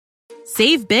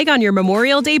Save big on your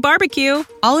Memorial Day barbecue,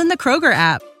 all in the Kroger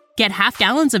app. Get half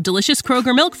gallons of delicious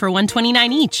Kroger milk for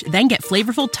 $1.29 each. Then get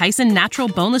flavorful Tyson natural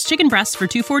boneless chicken breasts for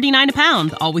 $2.49 a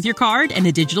pound, all with your card and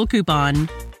a digital coupon.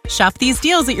 Shop these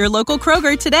deals at your local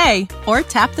Kroger today, or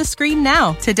tap the screen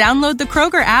now to download the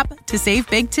Kroger app to save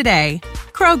big today.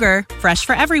 Kroger, fresh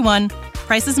for everyone.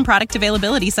 Prices and product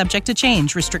availability subject to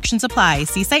change. Restrictions apply.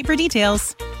 See site for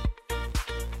details.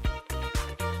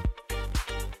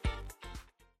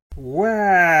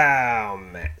 Well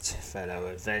met, fellow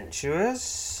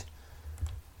adventurers.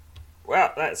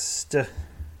 Well,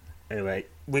 anyway,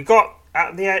 we got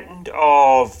at the end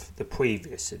of the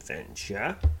previous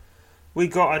adventure, we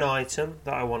got an item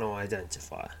that I want to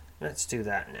identify. Let's do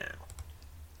that now.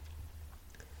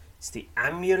 It's the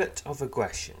Amulet of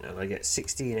Aggression, and I get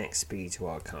 16 XP to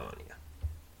Arcania.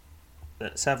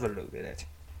 Let's have a look at it.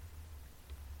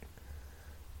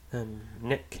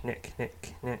 Neck,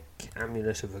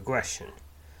 Amulet of Aggression.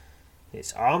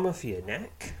 It's armor for your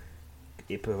neck.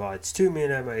 It provides 2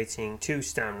 minimum rating, 2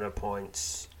 stamina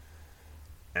points,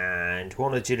 and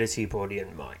 1 agility, body,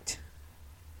 and might.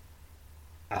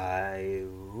 I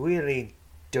really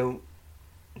don't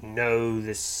know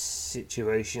the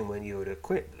situation when you would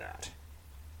equip that.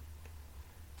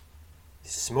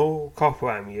 Small copper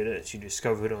amulet you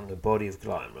discovered on the body of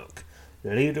Glimrock,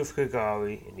 the leader of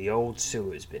Kagari in the old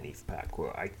sewers beneath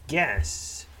Pakwa. I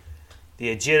guess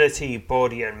the agility,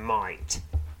 body, and might,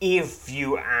 if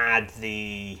you add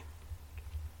the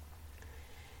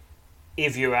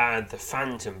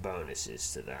phantom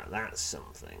bonuses to that, that's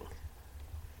something.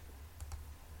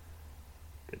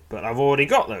 But I've already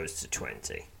got those to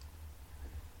 20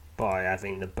 by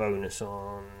having the bonus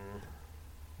on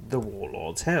the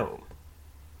Warlord's Helm.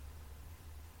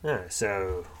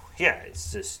 So, yeah,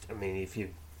 it's just, I mean, if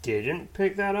you didn't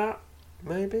pick that up,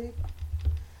 maybe.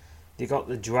 You got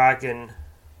the Dragon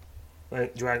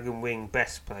Wing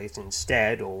Breastplate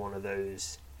instead, or one of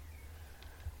those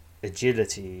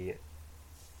agility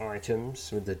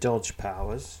items with the dodge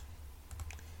powers.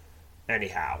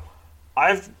 Anyhow,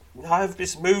 I've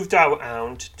just moved out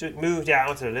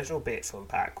a little bit from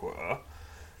Pakwa,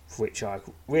 which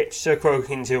Sir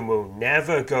Croakington will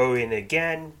never go in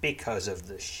again because of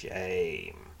the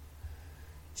shame.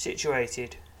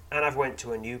 Situated, and I've went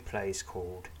to a new place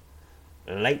called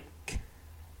Lake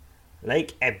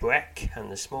Ebrek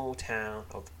and the small town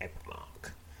of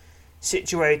Ebmark.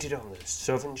 Situated on the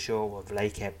southern shore of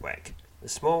Lake Ebrek, the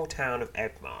small town of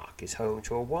Ebmark is home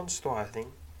to a once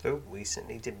thriving, though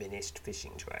recently diminished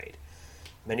fishing trade.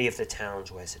 Many of the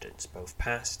town's residents, both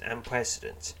past and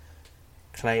present,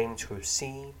 claim to have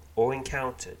seen or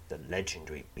encountered the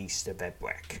legendary beast of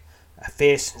Ebrek, a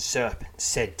fearsome serpent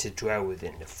said to dwell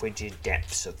within the frigid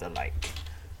depths of the lake.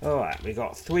 Alright, we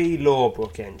got 3 lore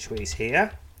book entries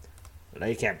here.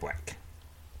 Lake Ebrek.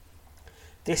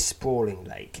 This sprawling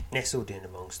lake, nestled in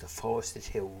amongst the forested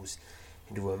hills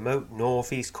in the remote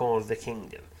northeast corner of the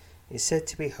kingdom, is said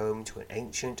to be home to an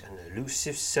ancient and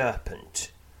elusive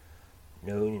serpent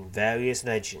known in various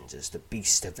legends as the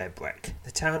Beast of Ebrek.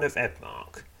 The town of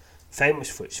Ebmark, famous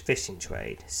for its fishing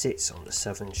trade, sits on the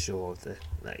southern shore of the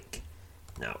lake.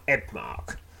 Now,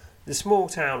 Ebmark. The small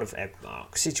town of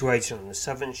Ebmark, situated on the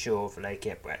southern shore of Lake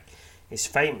Ebrek, is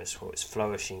famous for its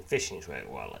flourishing fishing trade.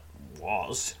 Well, it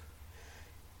was.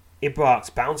 Ebmark's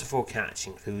bountiful catch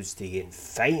includes the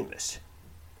infamous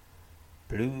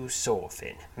blue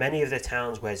swordfin. Many of the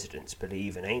town's residents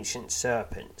believe an ancient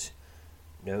serpent,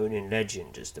 known in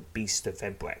legend as the Beast of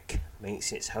Ebrek,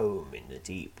 makes its home in the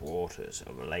deep waters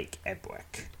of Lake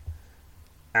Ebrek.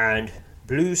 And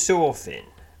blue swordfin,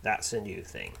 that's a new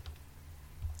thing.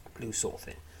 Blue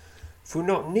swordfin. Though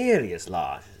not nearly as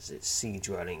large as its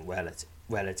sea-dwelling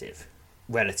relative,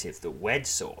 the red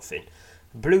swordfin,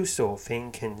 blue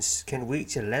swordfin can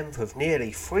reach a length of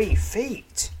nearly 3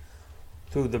 feet.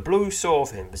 Though the blue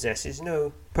swordfin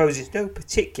poses no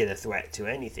particular threat to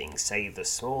anything save the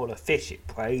smaller fish it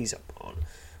preys upon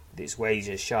with its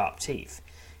razor-sharp teeth,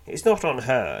 it is not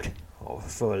unheard of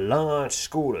for a large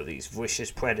school of these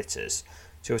vicious predators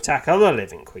to attack other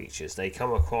living creatures they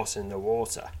come across in the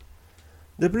water.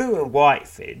 The blue and white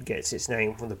fin gets its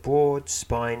name from the broad,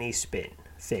 spiny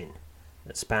fin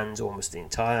that spans almost the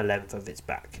entire length of its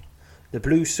back. The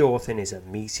blue swordfin is a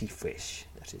meaty fish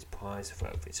that is prized for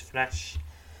both its flesh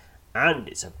and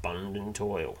its abundant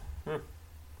oil.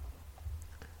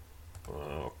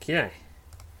 Okay.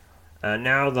 And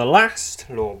now the last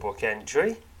lorebook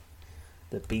entry,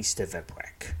 the Beast of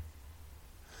Ebrek.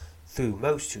 Though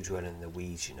most who dwell in the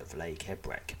region of Lake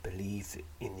Ebrek believe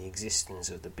in the existence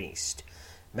of the beast,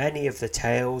 many of the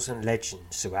tales and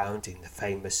legends surrounding the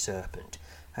famous serpent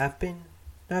have been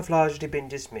have largely been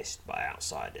dismissed by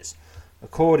outsiders.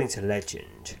 According to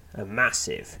legend, a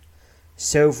massive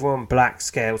silver and black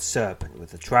scaled serpent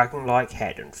with a dragon-like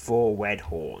head and 4 red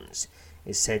horns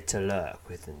is said to lurk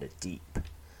within the deep,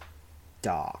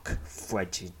 dark,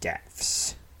 frigid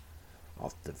depths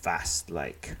of the vast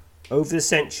lake. Over the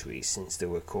centuries since the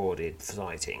recorded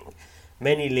sighting,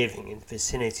 many living in the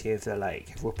vicinity of the lake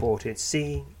have reported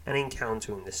seeing and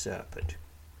encountering the serpent.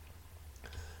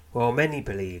 While many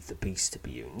believe the beast to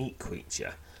be a unique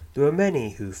creature, there are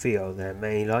many who feel there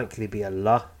may likely be a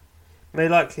large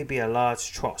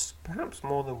tross, perhaps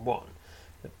more than one,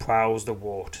 that prowls the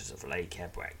waters of Lake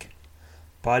Ebrek.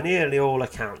 By nearly all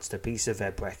accounts, the beast of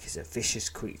Ebrek is a vicious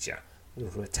creature who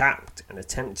will attack and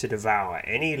attempt to devour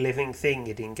any living thing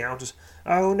it encounters.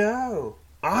 Oh no,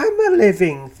 I'm a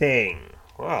living thing!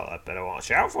 Well, I'd better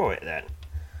watch out for it then.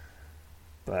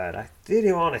 But I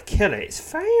didn't want to kill it, it's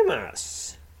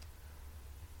famous!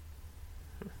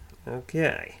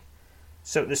 Okay,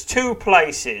 so there's 2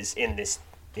 places in this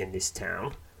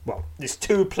town. Well, there's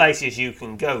 2 places you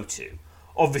can go to.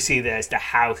 Obviously, there's the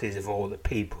houses of all the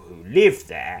people who live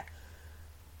there,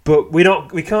 but we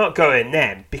can't go in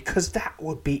them because that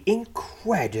would be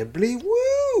incredibly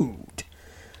rude.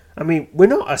 I mean, we're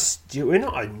not a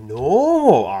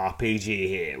normal RPG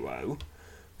hero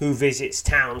who visits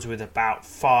towns with about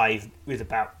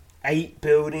 8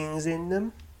 buildings in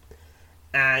them.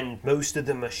 And most of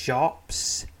them are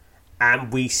shops,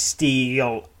 and we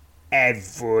steal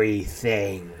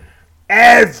everything.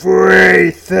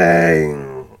 Everything!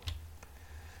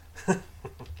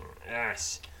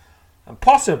 Yes. And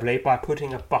possibly by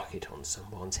putting a bucket on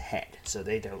someone's head so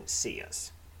they don't see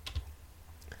us.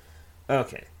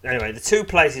 Okay, anyway, the 2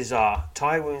 places are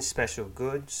Tywin's Special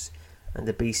Goods and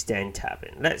the Beast Den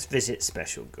Tavern. Let's visit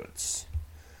Special Goods.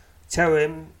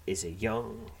 Tywin is a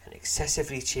young and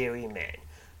excessively cheery man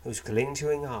whose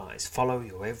glittering eyes follow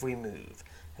your every move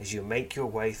as you make your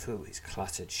way through his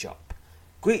cluttered shop,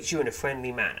 greets you in a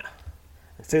friendly manner,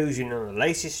 and fills you in on the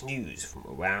latest news from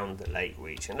around the lake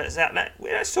region.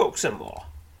 Let's talk some more.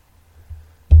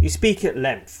 You speak at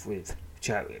length with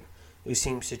Tywin, who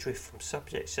seems to drift from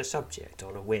subject to subject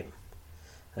on a whim,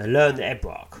 and learn that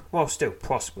Ebrok, while still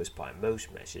prosperous by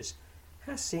most measures,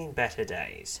 has seen better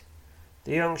days.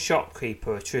 The young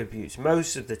shopkeeper attributes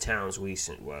most of the town's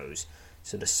recent woes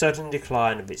to the sudden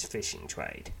decline of its fishing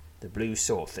trade, the blue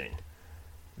swordfin,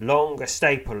 long a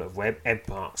staple of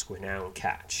Ebrok's renowned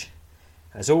catch,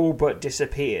 has all but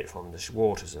disappeared from the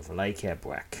waters of Lake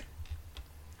Ebrek.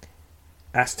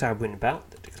 Ask Tywin about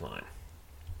the decline.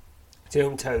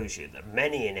 Tim tells you that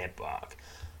many in Ebrok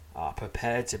are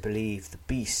prepared to believe the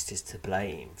beast is to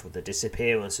blame for the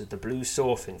disappearance of the blue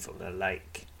swordfin from the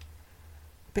lake.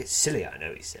 A bit silly, I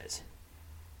know, he says.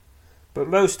 But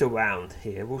most around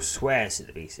here will swear to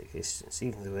the beast's existence,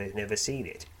 even though they've never seen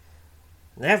it.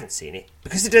 And they haven't seen it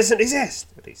because it doesn't exist,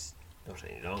 at least not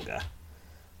any longer.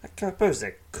 I suppose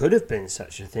there could have been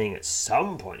such a thing at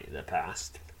some point in the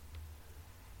past.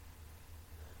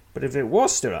 But if it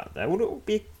was still out there, would it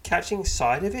be catching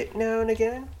sight of it now and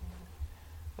again?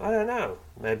 I don't know.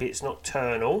 Maybe it's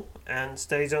nocturnal and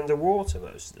stays underwater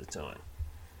most of the time.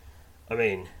 I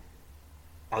mean,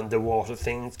 underwater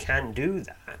things can do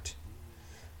that.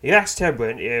 You asked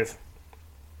Tywin if,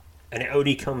 and it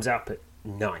only comes up at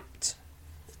night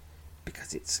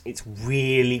because it's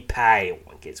really pale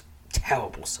and gets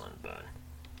terrible sunburn.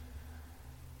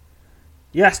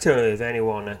 You asked her if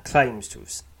anyone claims to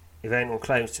have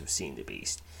seen the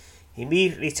beast. He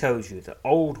immediately tells you that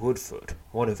old Woodfoot,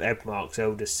 one of Ebmark's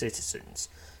oldest citizens,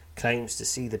 claims to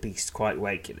see the beast quite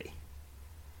regularly.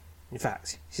 In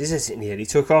fact, she says it nearly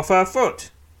took off her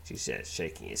foot, she says,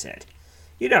 shaking his head.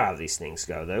 You know how these things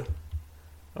go, though.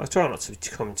 I try not to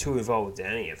become too involved in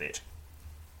any of it.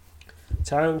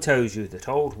 Tyrone tells you that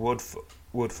old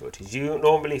Woodfoot is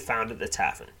normally found at the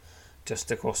tavern, just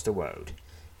across the road.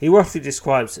 He roughly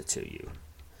describes it to you,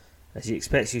 as he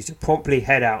expects you to promptly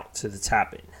head out to the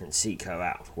tavern and seek her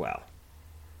out. Well,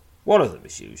 one of them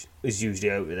is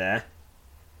usually over there.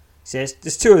 He says,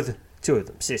 there's two of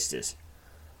them, sisters.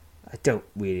 I don't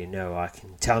really know I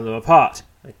can tell them apart.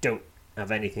 I don't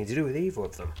have anything to do with either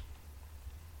of them.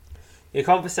 Your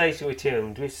conversation with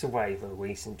Tim drifts away from the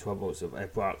recent troubles of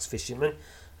Ebrok's fishermen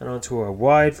and onto a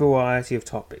wide variety of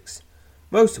topics,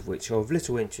 most of which are of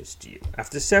little interest to you.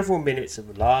 After several minutes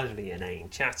of largely inane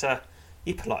chatter,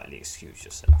 you politely excuse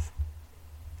yourself.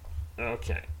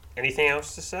 Okay. Anything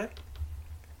else to say?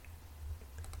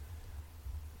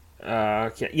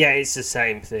 Okay. Yeah, it's the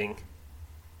same thing.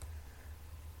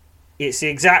 It's the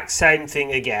exact same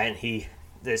thing again.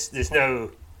 There's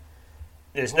no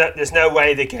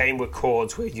way the game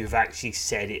records where you've actually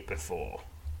said it before.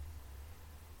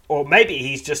 Or maybe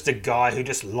he's just a guy who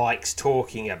just likes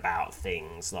talking about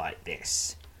things like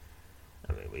this.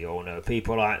 I mean, we all know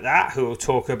people like that who will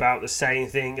talk about the same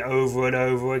thing over and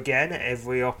over again at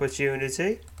every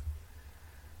opportunity.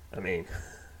 I mean,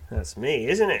 that's me,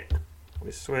 isn't it?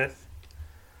 With Swift.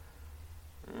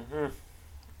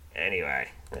 Anyway,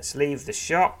 let's leave the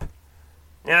shop.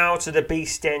 Now to the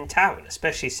Beast Den Tavern,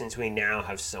 especially since we now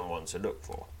have someone to look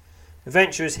for.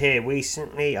 Adventurers here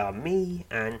recently are me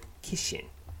and Kishin,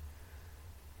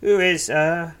 who is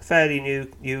a fairly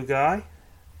new guy.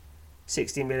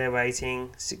 60 million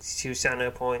rating, 62 Sano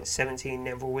points, 17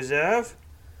 Neville Reserve.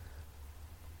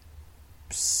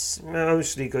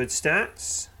 Mostly good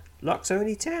stats. Luck's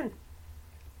only 10.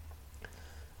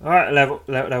 Alright,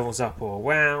 levels up all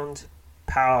round.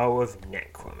 Power of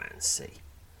necromancy.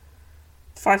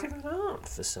 Fighting unarmed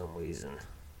for some reason.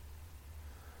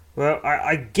 Well,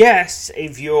 I guess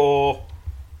if you're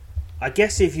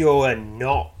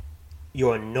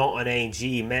not an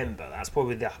AG member, that's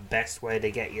probably the best way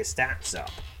to get your stats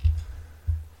up.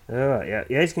 Alright, yeah,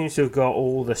 you seems to have got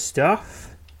all the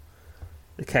stuff.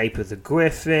 The Cape of the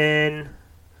Griffin,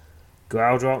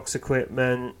 Groudrock's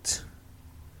equipment,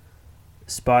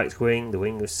 Spiked Wing, the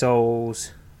Wing of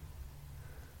Souls.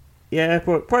 Yeah,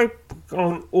 but probably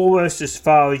gone almost as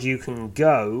far as you can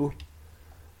go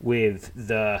with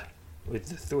the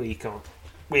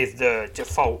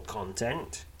default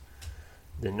content,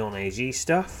 the non-AG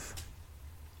stuff.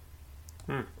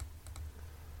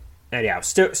 Anyhow,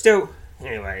 still.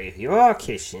 Anyway, if you are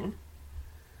Kishin,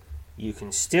 you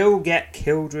can still get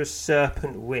Kildra's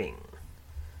Serpent Wing,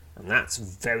 and that's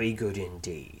very good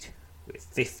indeed. With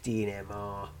 15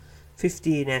 MR,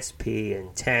 15 SP,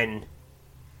 and 10.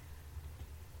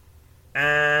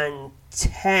 And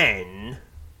 10.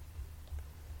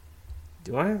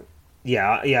 Do I?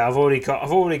 Yeah. I've already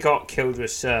got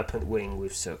Kildra's Serpent Wing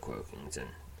with Sir Croakington,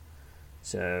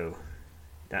 so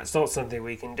that's not something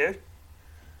we can do.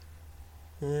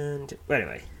 And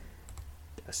anyway,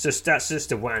 that's just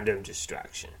a random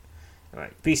distraction. All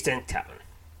right, Beast Den Tavern.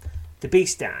 The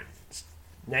Beast Den,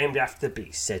 named after the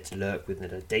beast said to lurk within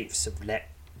the depths of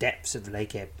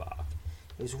Lake Ebbar.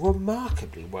 It was a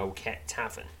remarkably well kept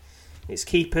tavern. Its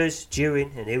keepers,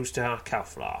 Durin and Ilstar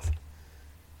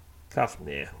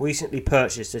Kafnir, recently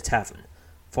purchased the tavern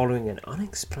following an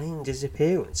unexplained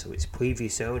disappearance of its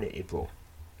previous owner Ibril.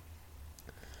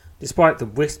 Despite the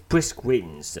brisk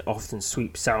winds that often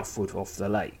sweep southward off the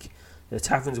lake, the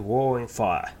tavern's roaring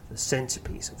fire, the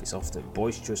centrepiece of its often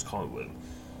boisterous common room,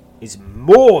 is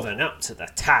more than up to the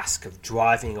task of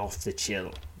driving off the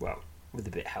chill, well, with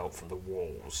a bit of help from the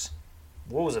walls.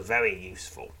 Walls are very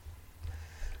useful.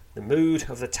 The mood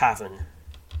of the tavern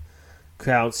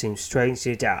crowd seems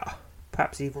strangely dour,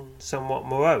 perhaps even somewhat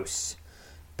morose,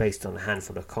 based on a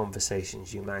handful of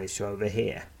conversations you managed to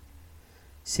overhear.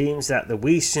 Seems that the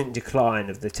recent decline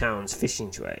of the town's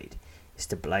fishing trade is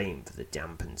to blame for the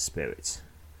dampened spirits.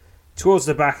 Towards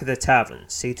the back of the tavern,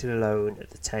 seated alone at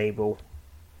the table,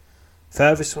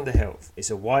 furthest from the hearth, is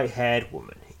a white-haired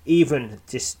woman. Even at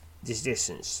this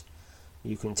distance,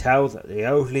 you can tell that the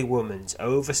elderly woman's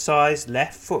oversized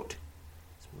left foot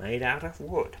is made out of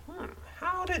wood.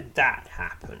 How did that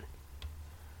happen?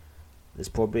 There's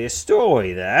probably a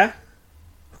story there.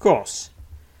 Of course,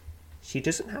 she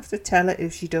doesn't have to tell it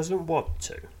if she doesn't want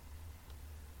to.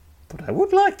 But I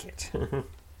would like it.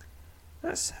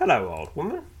 Hello, old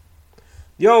woman.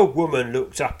 The old woman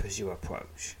looked up as you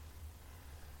approach.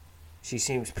 She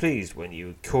seems pleased when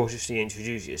you cautiously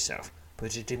introduce yourself,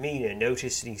 but her demeanour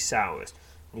noticeably sours,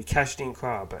 and you casually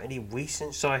inquire about any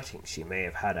recent sightings she may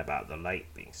have had about the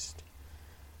lake beast.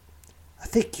 I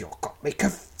think you've got me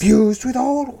confused with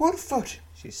old Woodfoot,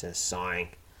 she says, sighing.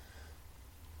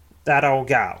 That old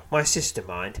gal, my sister,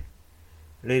 mind,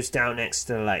 lives down next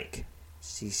to the lake.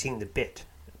 She's seen the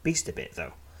beast a bit,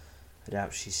 though. I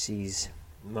doubt she sees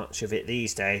much of it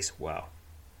these days. Well,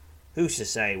 who's to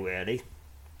say, really?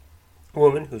 A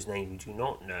woman, whose name you do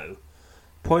not know,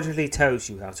 pointedly tells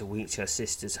you how to reach her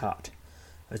sister's hut,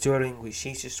 a dwelling which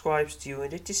she describes to you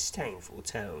in a disdainful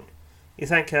tone. You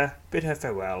thank her, bid her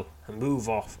farewell, and move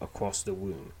off across the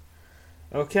room.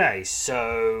 Okay,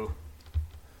 so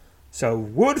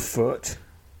Woodfoot,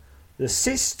 the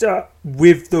sister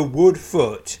with the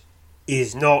Woodfoot,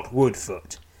 is not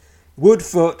Woodfoot.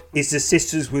 Woodfoot is the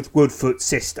sisters with Woodfoot's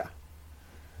sister.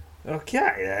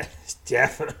 Okay, there's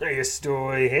definitely a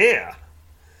story here.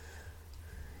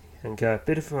 And go a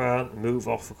bit of around and move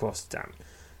off across the town.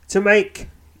 To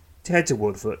head to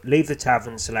Woodfoot, leave the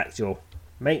tavern,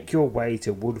 make your way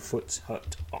to Woodfoot's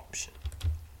hut option.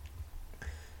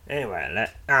 Anyway,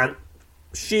 and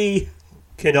she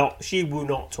will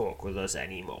not talk with us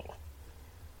anymore.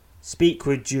 Speak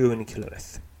with Durin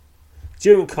Kilomith.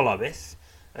 Durin Kilomith,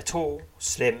 a tall,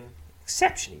 slim,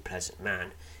 exceptionally pleasant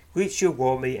man, greets you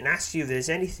warmly and asks you if there's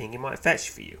anything he might fetch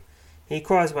for you. He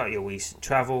inquires about your recent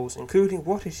travels, including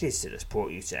what it is that has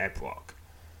brought you to Ebrock.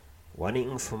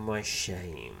 Running from my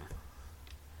shame.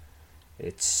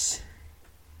 The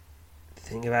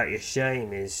thing about your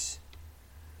shame is,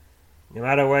 no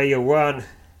matter where you run,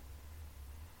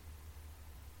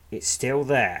 it's still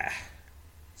there.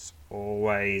 It's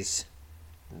always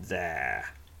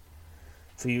there.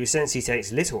 For you sense he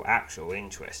takes little actual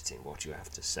interest in what you have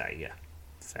to say. Yeah,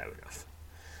 fair enough.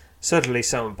 Suddenly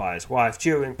summoned by his wife,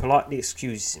 Durin politely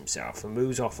excuses himself and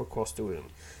moves off across the room,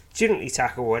 gently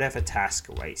tackle whatever task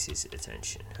awaits his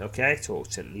attention. Okay, talk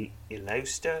to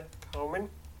Eloster Carmen.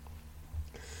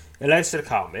 Eloster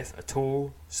Carmith, a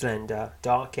tall, slender,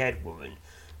 dark-haired woman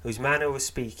whose manner of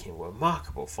speaking were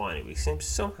remarkable finery, seems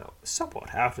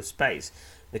somewhat out of space.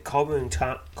 The common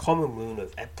room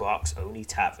of Ebrock's only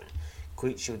tavern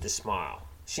greets you with a smile.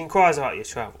 She inquires about your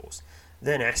travels,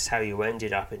 then asks how you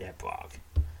ended up in Ebrock.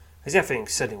 As everything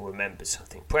suddenly remembers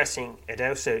something pressing,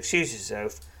 Eloster excuses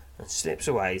herself and slips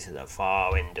away to the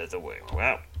far end of the room.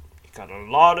 Well, you've got a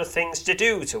lot of things to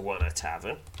do to run a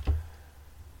tavern.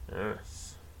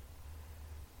 Yes.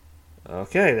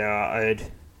 Okay, there are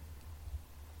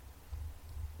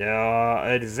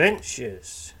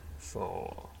adventures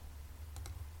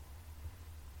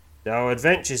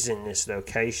in this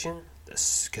location. The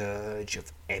Scourge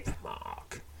of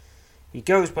Ebmark. He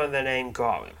goes by the name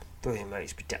Garim, though he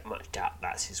makes much doubt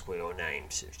that's his real name,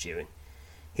 says Durin.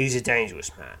 He's a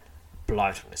dangerous man, a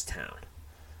blight on his town,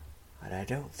 and I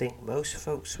don't think most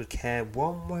folks would care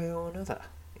one way or another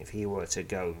if he were to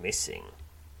go missing.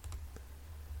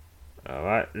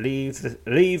 Alright, leave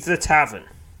the tavern.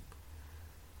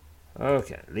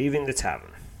 Okay, leaving the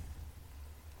tavern.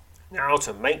 Now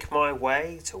to make my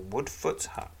way to Woodfoot's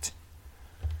hut.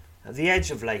 At the edge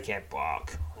of Lake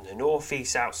Ebrock, on the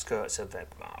northeast outskirts of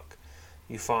Ebmark,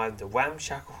 you find the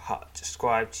ramshackle hut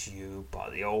described to you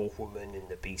by the old woman in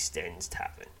the Beast End's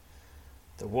tavern.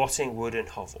 The rotting wooden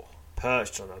hovel,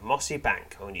 perched on a mossy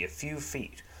bank only a few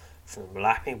feet from the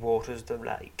lapping waters of the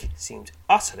lake, seemed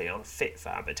utterly unfit for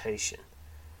habitation.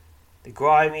 The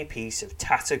grimy piece of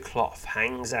tattered cloth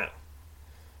hangs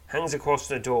across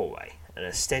the doorway, and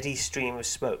a steady stream of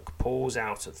smoke pours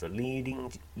out of the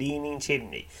leaning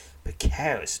chimney,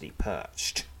 precariously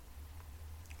perched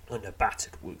on a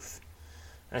battered roof.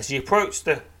 As you approach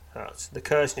the hut, the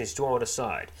curtain is drawn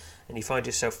aside, and you find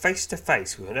yourself face to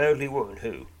face with an elderly woman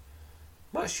who,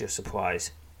 much to your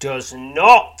surprise, does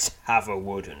not have a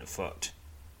wooden foot.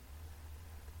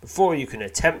 Before you can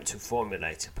attempt to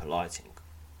formulate a polite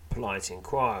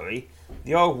inquiry,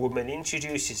 the old woman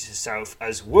introduces herself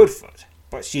as Woodfoot,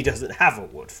 but she doesn't have a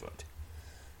woodfoot.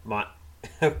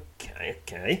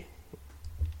 Okay.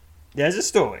 There's a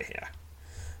story here.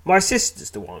 My sister's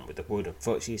the one with the wooden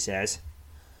foot, she says.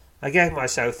 I gave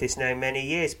myself this name many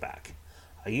years back.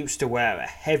 I used to wear a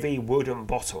heavy wooden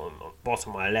bottom of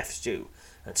my left shoe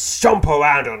and stomp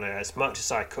around on it as much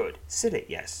as I could. Silly,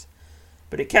 yes.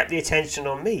 But it kept the attention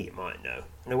on me, you might know,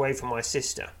 and away from my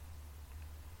sister.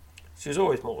 She was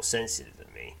always more sensitive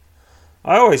than me.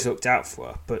 I always looked out for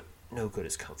her, but no good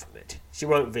has come from it. She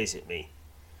won't visit me.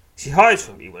 She hides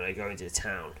from me when I go into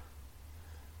town.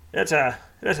 Let her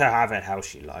have it how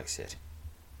she likes it.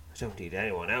 I don't need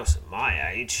anyone else at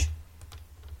my age.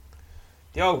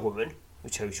 The old woman, who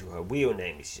tells you her real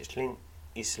name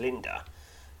is Linda,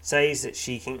 says that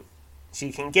she can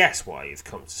guess why you've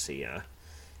come to see her.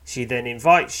 She then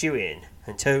invites you in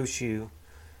and tells you,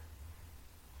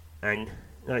 and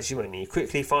you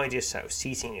quickly find yourself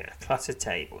seating at a cluttered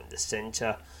table in the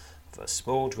centre of a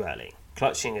small dwelling,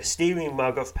 clutching a steaming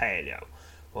mug of paleo,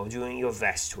 while doing your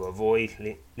best to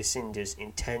avoid Lucinda's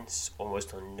intense,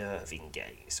 almost unnerving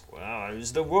gaze. Well,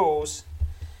 those are the rules.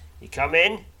 You come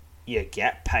in, you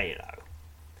get paleo.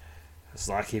 It's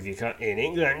like in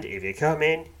England, if you come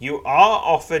in, you are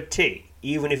offered tea,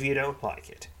 even if you don't like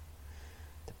it.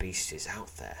 The beast is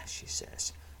out there, she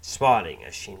says, smiling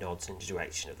as she nods in the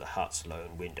direction of the hut's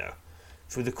lone window.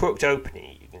 Through the crooked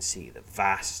opening, you can see the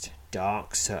vast,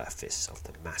 dark surface of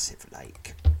the massive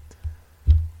lake.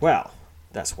 Well,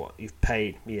 that's why you've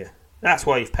paid me a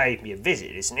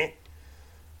visit, isn't it?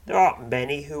 There aren't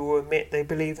many who will admit they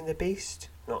believe in the beast.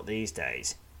 Not these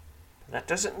days. But that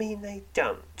doesn't mean they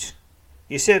don't.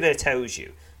 Yusilda tells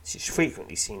you she's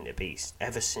frequently seen the beast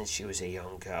ever since she was a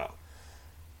young girl.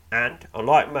 And,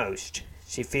 unlike most,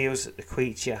 she feels that the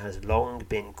creature has long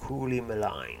been cruelly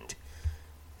maligned.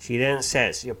 She then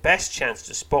says your best chance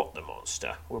to spot the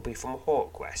monster will be from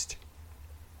Hawkwest.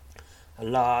 a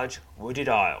large wooded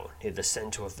isle near the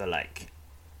centre of the lake.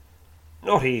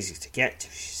 Not easy to get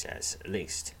to, she says, at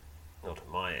least not at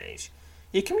my age.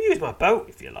 You can use my boat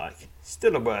if you like,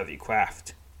 still a worthy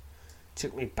craft.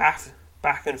 Took me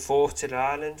back and forth to the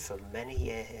island for many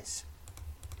years.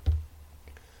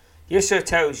 He also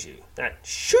tells you that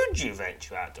should you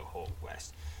venture out to Hawk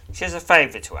West, she has a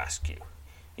favour to ask you.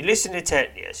 You listen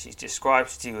intently as she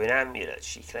describes to you an amulet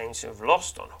she claims to have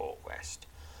lost on Hawk West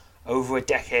over a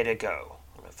decade ago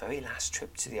on her very last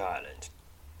trip to the island.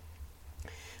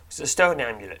 It was a stone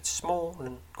amulet, small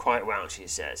and quite round, she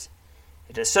says.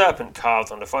 It had a serpent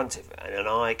carved on the front of it and an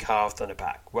eye carved on the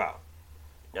back. Well,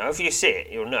 now if you see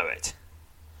it, you'll know it.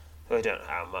 Though I don't know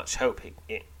how much hope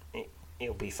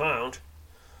it'll be found.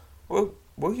 Will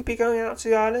you be going out to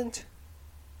the island?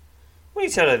 When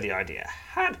you tell her the idea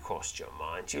had crossed your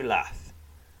mind, you laugh.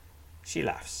 She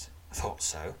laughs. I thought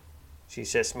so, she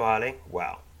says, smiling.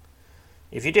 Well,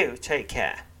 if you do, take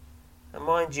care. And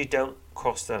mind you don't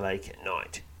cross the lake at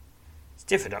night. It's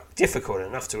difficult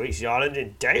enough to reach the island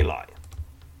in daylight.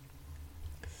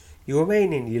 You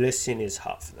remain in Ulysses'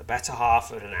 hut for the better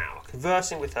half of an hour,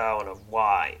 conversing with her on a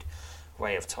wide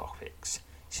array of topics.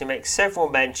 She makes several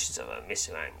mentions of her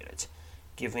missing amulet,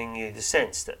 giving you the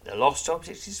sense that the lost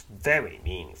object is very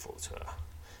meaningful to her,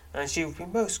 and she would be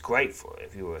most grateful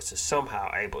if you were to somehow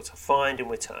able to find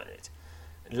and return it.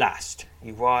 At last,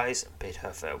 you rise and bid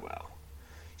her farewell.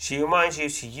 She reminds you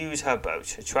to use her boat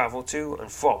to travel to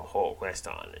and from Hawk West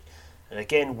Island, and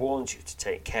again warns you to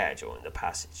take care during the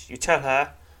passage. You tell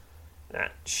her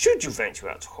that should you venture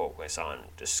out to Hawk West Island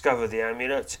and discover the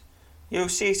amulet, you'll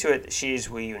see to it that she is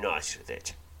reunited with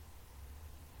it.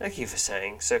 Thank you for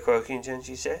saying Sir Croakington,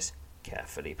 she says,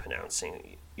 carefully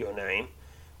pronouncing your name,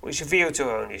 which revealed to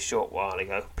her only a short while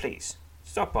ago. Please,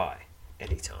 stop by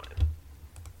any time.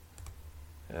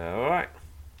 Alright.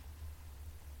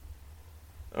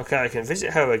 Okay, I can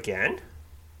visit her again.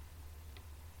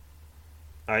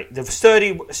 Alright, the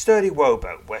sturdy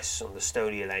rowboat rests on the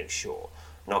stony lake shore,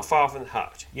 not far from the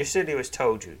hut. Yesenia has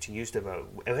told you to use the boat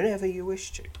whenever you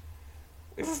wish to.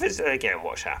 If we visit her again,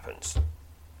 what happens?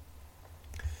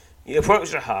 You approach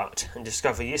the hut and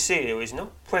discover Yesenia is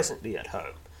not presently at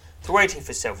home. After waiting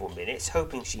for several minutes,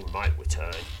 hoping she might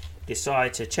return,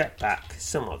 decide to check back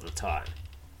some other time.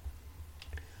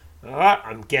 Alright,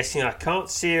 I'm guessing I can't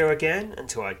see her again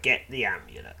until I get the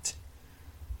amulet.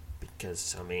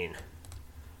 Because,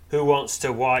 who wants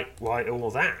to write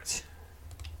all that?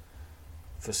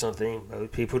 For something,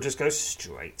 most people just go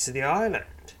straight to the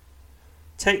island.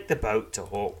 Take the boat to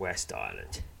Hawk West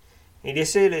Island. In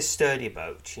Yesenia's sturdy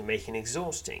boat, you make an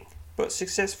exhausting but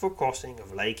successful crossing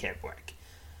of Lake Ebwek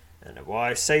and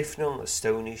arrive safely on the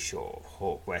stony shore of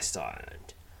Hawk West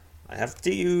Island. I have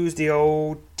to use the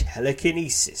old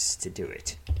telekinesis to do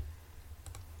it.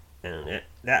 And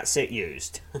that's it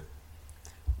used.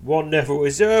 One level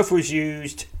reserve was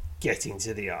used getting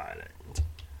to the island.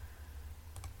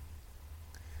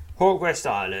 Hawk West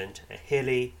Island, a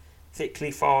hilly,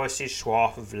 thickly forested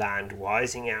swath of land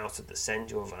rising out of the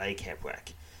centre of Lake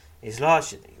Ebwek, is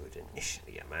larger than you had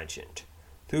initially imagined.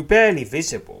 Though barely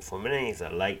visible from any of the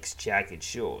lake's jagged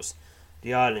shores,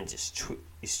 the island is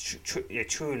a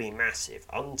truly massive,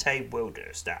 untamed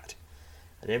wilderness that,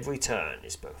 at every turn,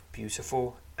 is both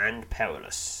beautiful and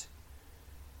perilous.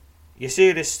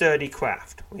 Yesenia's sturdy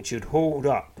craft, which had hauled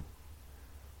up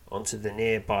onto the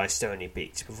nearby stony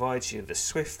beach, provides you with a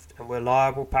swift and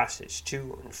reliable passage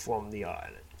to and from the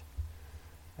island.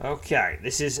 Okay,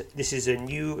 this is a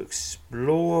new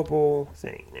explorable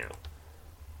thing now.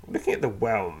 Looking at the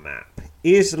world map,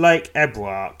 is Lake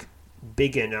Ebwek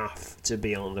big enough to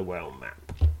be on the world map?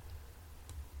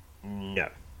 No.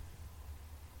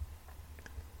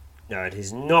 No, it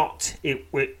is not. It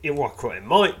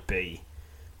might be,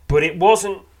 but it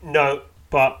wasn't. No,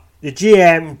 but the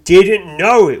GM didn't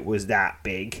know it was that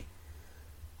big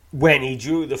when he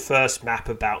drew the first map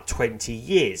about 20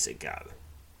 years ago.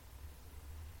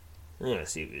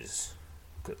 Yes, he was.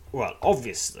 Well,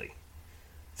 obviously,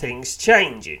 things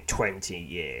change in 20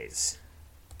 years.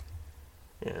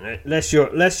 You know, unless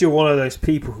you're one of those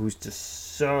people who's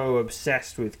just so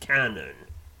obsessed with canon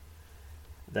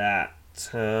that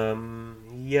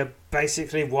you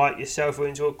basically write yourself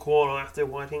into a corner after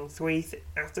writing three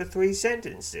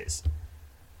sentences.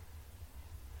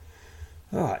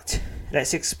 Alright,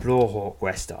 let's explore Hawk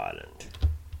West Island.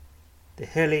 The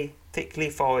hilly, thickly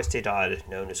forested island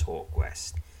known as Hawk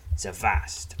West is a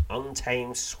vast,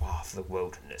 untamed swath of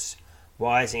wilderness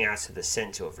rising out of the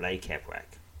centre of Lake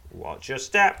Ebwek. Watch your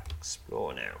step,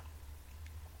 explore now.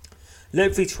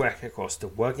 Lengthy trek across the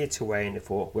rugged terrain of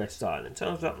Hawk West Island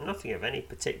turns up nothing of any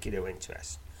particular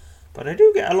interest. but I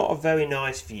do get a lot of very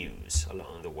nice views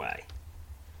along the way.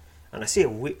 And I see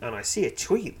a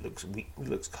tree that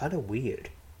looks kind of weird.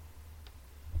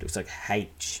 It looks like a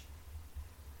H,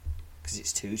 because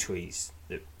it's two trees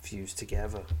that fuse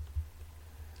together.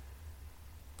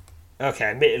 Okay,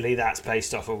 admittedly that's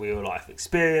based off a real life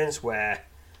experience where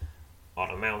on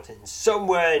a mountain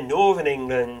somewhere in northern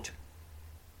England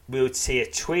we would see a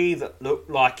tree that looked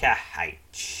like a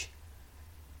H,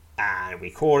 and we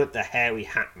call it the Hairy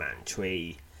Hatman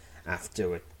tree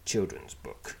after a children's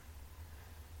book,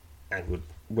 and would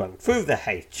run through the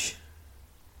H.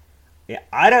 Yeah,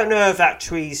 I don't know if that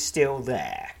tree's still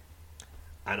there,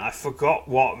 and I forgot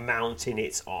what mountain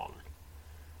it's on.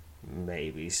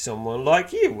 Maybe someone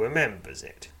like you remembers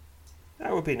it.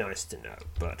 That would be nice to know,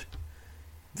 but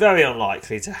very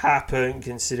unlikely to happen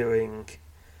considering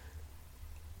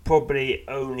probably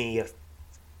only a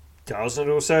dozen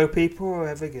or so people are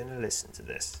ever going to listen to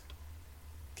this.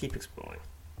 Keep exploring.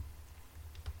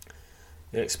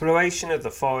 The exploration of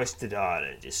the forested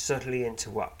island is suddenly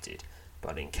interrupted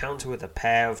by an encounter with a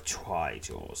pair of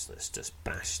tri-jaws. Let's just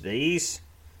bash these.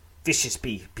 Vicious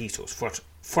beetles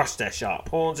thrust their sharp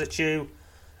horns at you.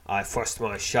 I thrust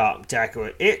my sharp dagger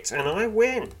at it, and I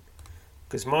win.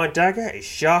 Because my dagger is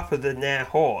sharper than their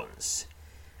horns.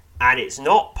 And it's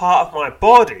not part of my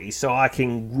body, so I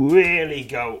can really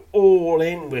go all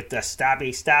in with the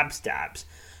stabby stabs.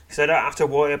 So I don't have to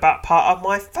worry about part of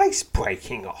my face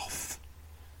breaking off.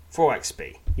 4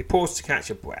 XP. You pause to catch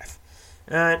your breath.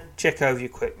 And check over your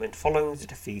equipment following the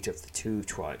defeat of the 2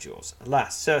 tri-jaws.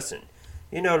 Alas, certain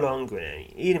you're no longer in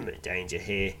any imminent danger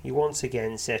here, you once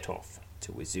again set off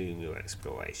to resume your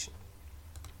exploration.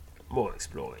 More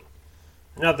exploring.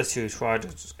 Another 2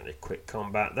 tri-jaws, just going to quick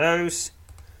combat those.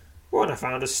 One, I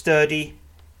found a sturdy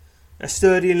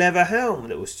leather helm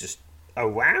that was just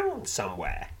around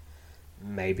somewhere.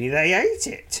 Maybe they ate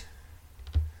it.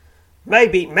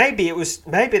 Maybe it was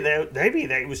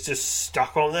just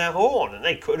stuck on their horn and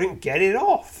they couldn't get it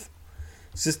off.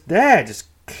 It's just there, just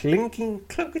clinking,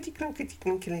 clinking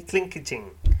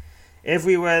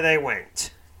everywhere they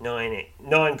went. 9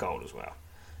 gold as well.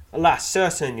 Alas,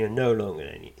 certain you're no longer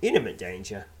in any imminent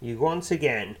danger. You once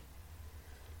again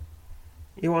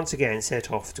set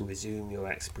off to resume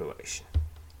your exploration.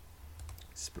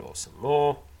 Explore some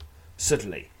more.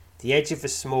 Suddenly, the edge of a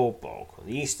small bog on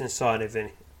the eastern side of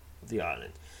the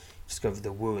island, discover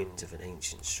the ruins of an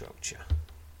ancient structure.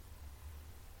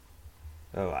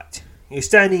 Alright, you're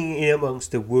standing in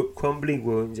amongst the crumbling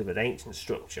ruins of an ancient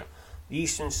structure on the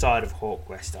eastern side of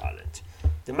Hawkwest Island.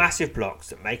 The massive blocks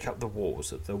that make up the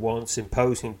walls of the once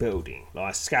imposing building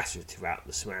lie scattered throughout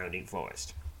the surrounding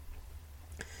forest.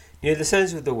 Near the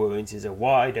centre of the ruins is a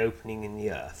wide opening in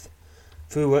the earth,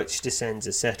 through which descends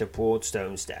a set of broad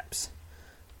stone steps.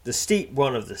 The steep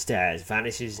one of the stairs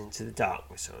vanishes into the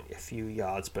darkness only a few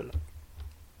yards below.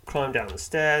 Climb down the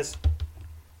stairs.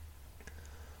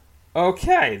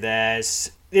 Okay,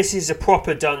 this is a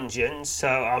proper dungeon, so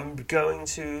I'm going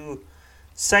to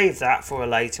save that for a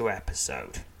later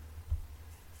episode.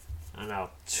 And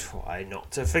I'll try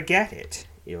not to forget it.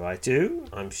 If I do,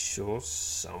 I'm sure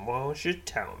someone should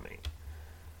tell me.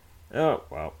 Oh,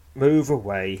 well, move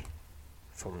away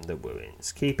from the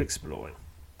ruins. Keep exploring.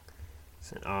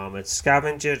 It's an armoured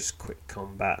scavenger, just quick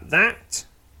combat that.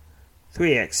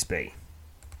 3 XP.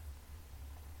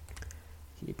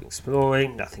 Keep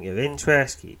exploring, nothing of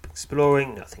interest. Keep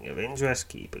exploring, nothing of interest.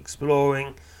 Keep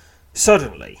exploring.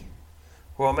 Suddenly,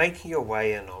 while making your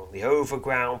way along the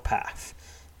overground path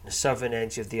on the southern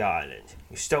edge of the island,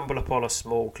 you stumble upon a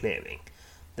small clearing.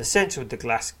 The centre of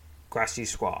the grassy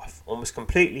swath, almost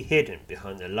completely hidden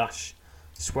behind the lush,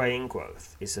 swaying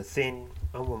growth, is a thin,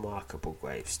 unremarkable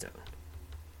gravestone.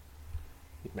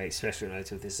 You've made special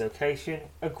note of this location,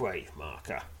 a grave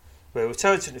marker. We'll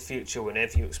return to the future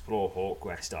whenever you explore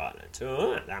Hawkwest Island.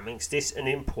 Oh, that makes this an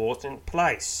important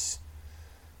place.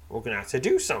 We're going to have to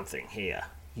do something here.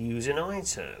 Use an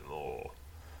item or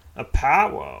a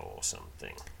power or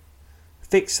something. A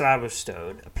thick slab of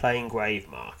stone, a plain grave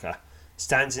marker,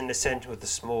 stands in the centre of the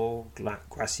small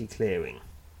grassy clearing.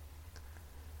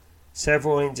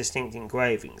 Several indistinct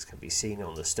engravings can be seen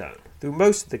on the stone, though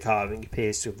most of the carving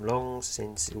appears to have long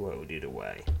since eroded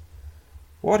away.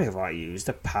 What if I used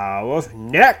the power of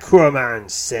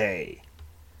necromancy?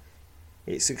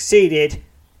 It succeeded,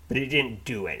 but it didn't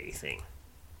do anything.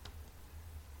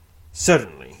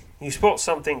 Suddenly, you spot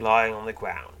something lying on the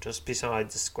ground just beside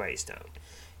the gravestone.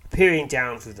 Peering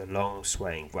down through the long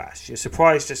swaying grass, you're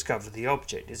surprised to discover the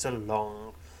object is a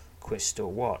long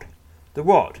crystal wad. The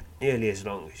wad, nearly as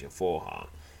long as your forearm,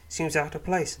 seems out of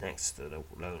place next to the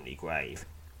lonely grave.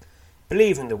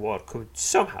 Believing the wad could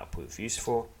somehow prove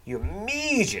useful, you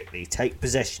immediately take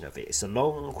possession of it. It's a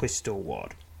long crystal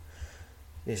wad.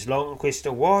 This long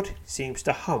crystal wad seems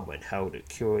to hum when held at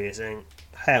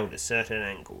certain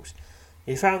angles.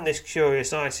 You found this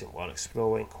curious item while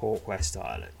exploring West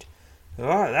Island.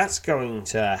 Alright, that's going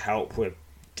to help with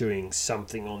doing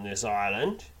something on this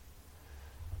island.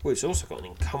 Well, it's also got an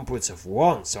encumbrance of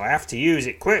 1, so I have to use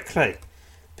it quickly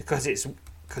because it's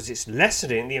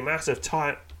lessening the amount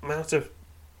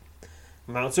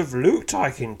of loot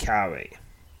I can carry.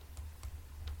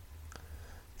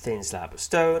 Thin slab of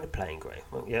stone, plain grey.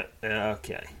 Well, yeah,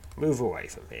 okay. Move away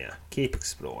from here. Keep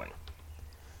exploring.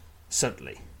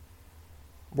 Suddenly,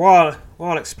 while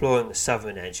exploring the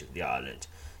southern edge of the island,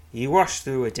 you rush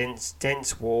through a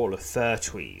dense wall of fir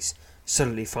trees.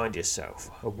 Suddenly find yourself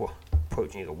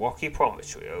approaching a rocky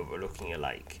promontory overlooking a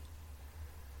lake.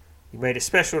 You made a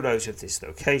special note of this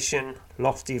location,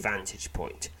 lofty vantage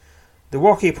point. The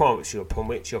rocky promontory upon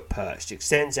which you're perched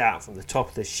extends out from the top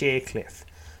of the sheer cliff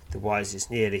that rises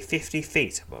nearly 50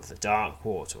 feet above the dark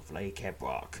water of Lake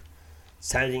Ebrock.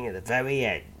 Standing at the very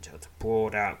end of the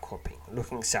broad outcropping,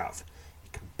 looking south,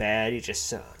 you can barely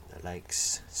discern the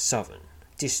lake's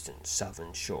distant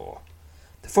southern shore.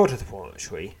 The foot of the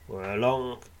promontory, where a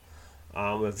long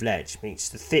arm of ledge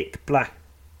meets a thick blanket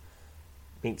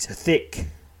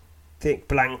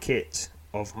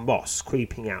of moss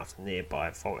creeping out of the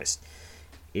nearby forest,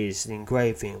 is an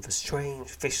engraving of a strange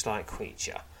fish-like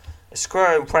creature. A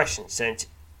square impression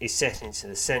is set into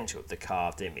the centre of the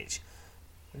carved image.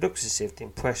 It looks as if the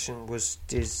impression was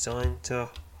designed to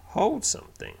hold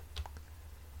something.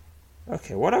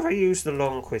 Okay, what have I used the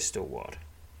long crystal wad?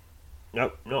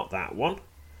 Nope, not that one.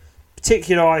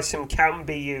 Particular item can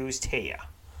be used here.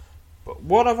 But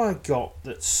what have I got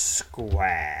that's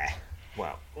square?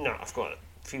 Well, no, I've got a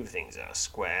few things that are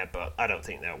square, but I don't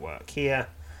think they'll work here.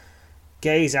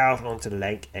 Gaze out onto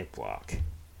Lake Ebrock.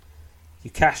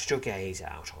 You cast your gaze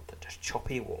out onto the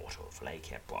choppy water of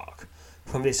Lake Ebrock.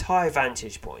 From this high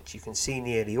vantage point, you can see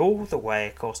nearly all the way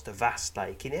across the vast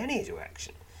lake in any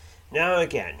direction. Now and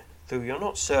again, though you're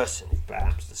not certain if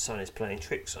perhaps the sun is playing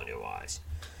tricks on your eyes,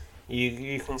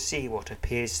 you can see what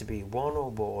appears to be one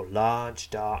or more large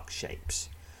dark shapes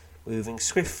moving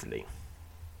swiftly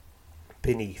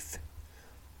beneath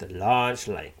the large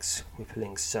lake's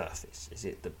rippling surface. Is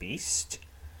it the beast?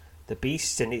 The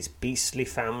beast and its beastly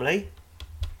family?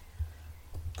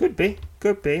 Could be.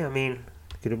 I mean,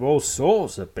 could have all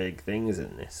sorts of big things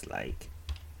in this lake.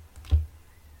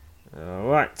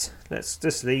 Alright, let's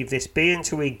just leave this be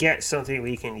until we get something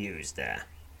we can use there.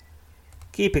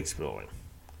 Keep exploring.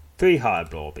 3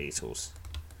 high-blow beetles.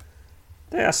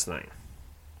 They are slain.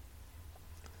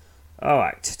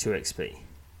 Alright, 2 XP.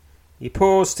 You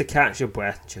pause to catch your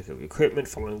breath and check out your equipment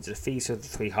following the defeat of the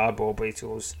 3 high-blow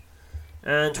beetles.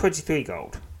 And 23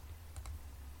 gold.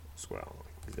 As well,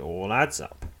 it all adds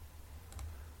up.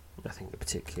 Nothing of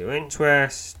particular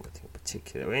interest. Nothing of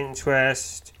particular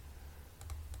interest.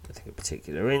 Nothing of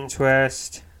particular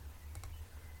interest.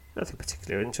 Nothing of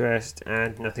particular interest.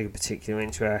 And nothing of particular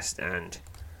interest. And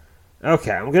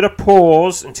okay, I'm going to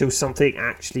pause until something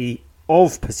actually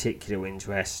of particular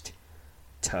interest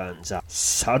turns up.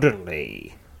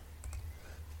 Suddenly,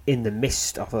 in the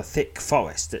midst of a thick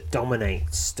forest that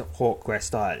dominates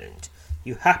West Island,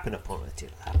 you happen upon a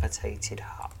dilapidated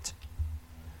hut.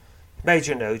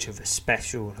 Major note of a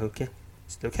special location.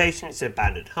 It's an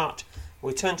abandoned hut.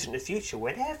 Return to the future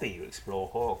whenever you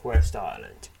explore West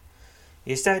Island.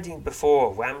 You're standing before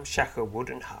a ramshackle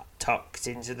wooden hut tucked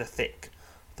into the thick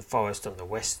of the forest on the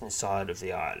western side of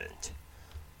the island.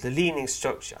 The leaning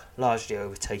structure, largely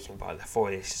overtaken by the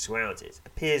foliage around it,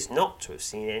 appears not to have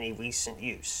seen any recent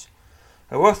use.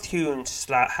 A rough-hewn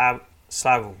slab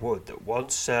of wood that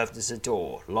once served as a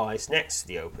door lies next to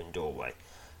the open doorway,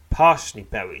 partially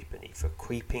buried beneath a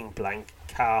creeping blank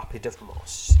carpet of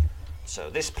moss. So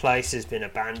this place has been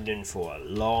abandoned for a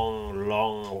long,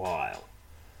 long while.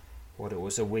 What it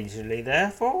was originally there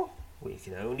for, we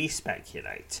can only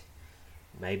speculate.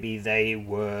 Maybe they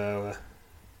were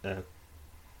a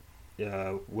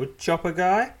wood chopper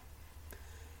guy.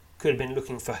 Could have been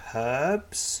looking for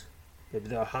herbs. Maybe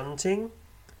they were hunting.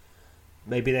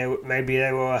 Maybe they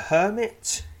were a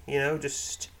hermit.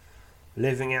 Just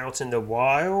living out in the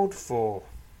wild for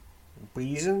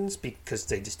reasons because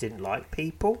they just didn't like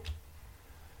people.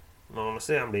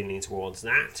 Honestly, I'm leaning towards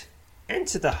that.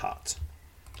 Enter the hut.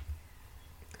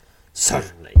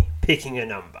 Suddenly, picking a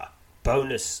number.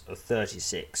 Bonus of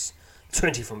 36.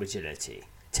 20 from agility.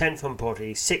 10 from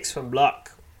body, 6 from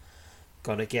luck.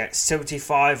 Gotta get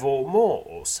 75 or more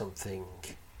or something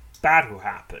bad will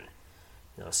happen.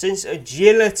 Now, since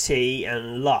agility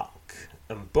and luck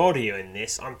embodying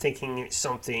this, I'm thinking it's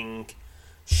something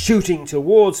shooting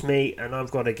towards me and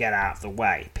I've got to get out of the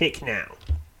way. Pick now.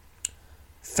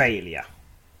 Failure.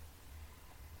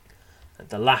 At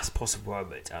the last possible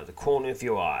moment, out of the corner of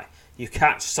your eye, you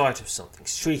catch sight of something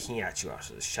streaking at you out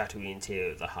of the shadowy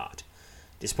interior of the hut.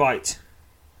 Despite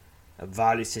a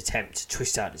valiant attempt to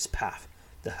twist out its path,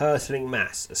 the hurtling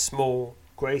mass, a small,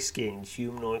 grey-skinned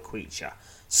humanoid creature,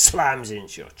 slams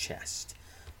into your chest.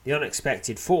 The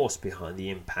unexpected force behind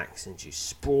the impact sends you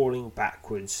sprawling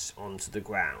backwards onto the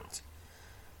ground.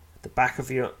 The back of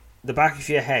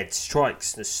your head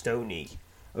strikes the stony,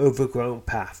 overgrown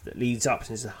path that leads up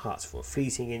into the hut. For a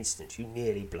fleeting instant, you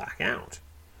nearly black out.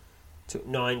 Took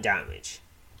 9 damage,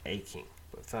 aching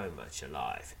but very much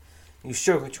alive. You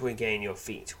struggle to regain your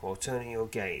feet while turning your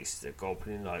gaze to the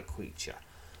goblin-like creature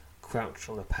crouched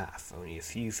on the path only a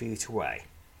few feet away.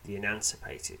 The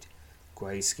emancipated,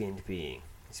 grey-skinned being,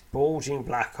 his bulging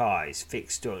black eyes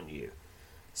fixed on you,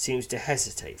 seems to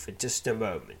hesitate for just a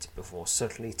moment before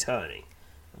suddenly turning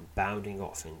and bounding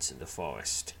off into the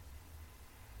forest.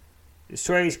 The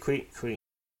strange creature.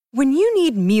 When you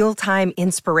need mealtime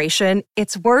inspiration,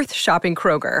 it's worth shopping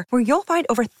Kroger, where you'll find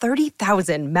over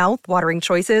 30,000 mouth-watering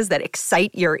choices that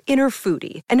excite your inner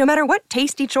foodie. And no matter what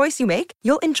tasty choice you make,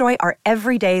 you'll enjoy our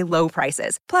everyday low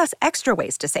prices, plus extra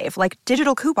ways to save, like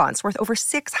digital coupons worth over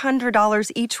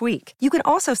 $600 each week. You can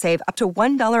also save up to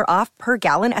 $1 off per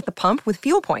gallon at the pump with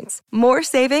fuel points. More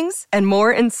savings and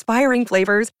more inspiring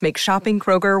flavors make shopping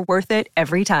Kroger worth it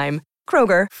every time.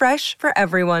 Kroger, fresh for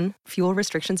everyone. Fuel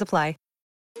restrictions apply.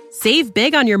 Save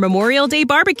big on your Memorial Day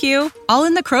barbecue, all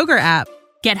in the Kroger app.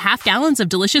 Get half gallons of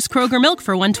delicious Kroger milk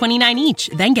for $1.29 each.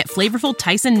 Then get flavorful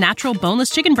Tyson natural boneless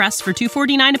chicken breasts for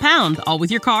 $2.49 a pound, all with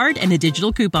your card and a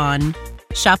digital coupon.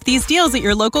 Shop these deals at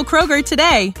your local Kroger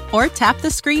today, or tap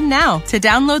the screen now to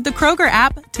download the Kroger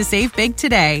app to save big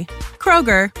today.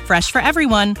 Kroger, fresh for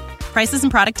everyone. Prices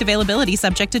and product availability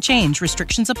subject to change.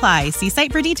 Restrictions apply. See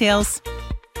site for details.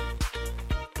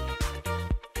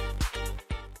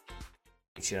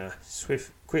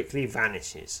 Quickly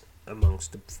vanishes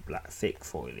amongst the thick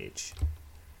foliage.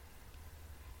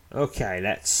 Okay,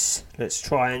 let's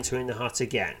try entering the hut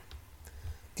again.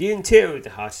 The interior of the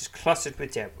hut is cluttered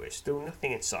with debris, though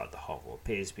nothing inside the hovel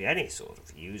appears to be any sort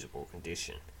of usable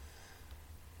condition.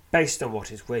 Based on what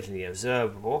is readily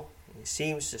observable, it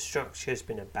seems the structure has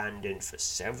been abandoned for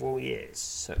several years.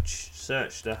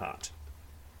 Search the hut.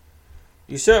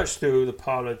 You search through the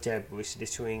pile of debris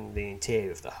littering the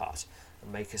interior of the hut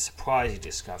and make a surprising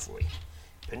discovery.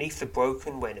 Beneath the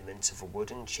broken remnants of a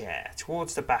wooden chair,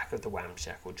 towards the back of the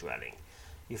ramshackle dwelling,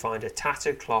 you find a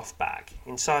tattered cloth bag.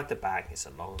 Inside the bag is a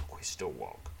long crystal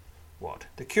wad.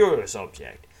 The curious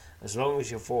object, as long as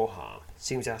your forearm,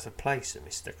 seems out of place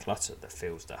amidst the clutter that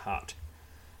fills the hut.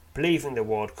 Believing the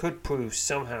wad could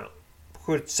somehow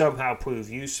prove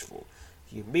useful,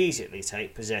 you immediately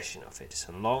take possession of it. It's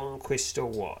a long crystal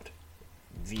wad.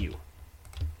 View.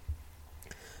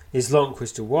 This long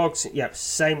crystal wad, yep,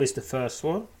 same as the first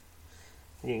one.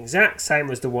 The exact same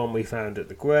as the one we found at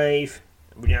the grave.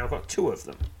 We now got 2 of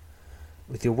them.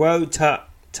 With your wad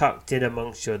tucked in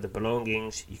amongst your other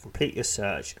belongings, you complete your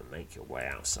search and make your way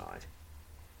outside.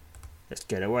 Let's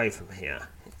get away from here.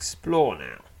 Explore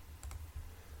now.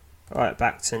 Alright,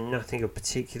 back to nothing of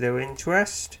particular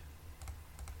interest.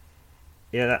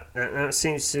 Yeah, that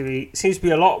seems to be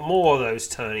a lot more of those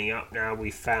turning up now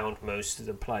we've found most of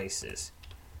the places.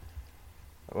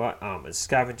 Alright, armoured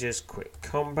scavengers, quick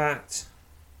combat.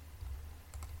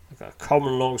 I've got a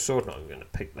common longsword, I'm going to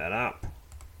pick that up.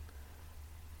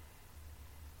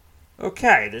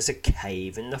 Okay, there's a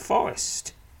cave in the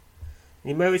forest.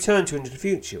 You may return to it in the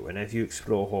future whenever you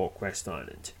explore Hawkwest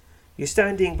Island. You're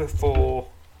standing before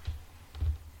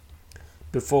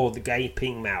the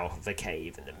gaping mouth of the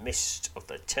cave in the midst of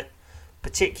the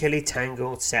particularly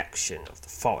tangled section of the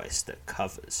forest that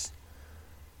covers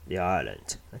the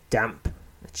island.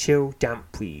 A chill,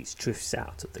 damp breeze drifts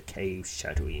out of the cave's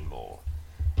shadowy moor.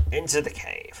 Into the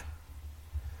cave.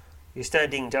 You're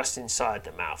standing just inside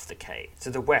the mouth of the cave. To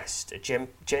the west, a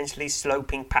gently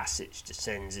sloping passage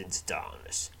descends into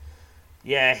darkness.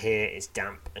 The air here is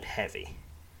damp and heavy,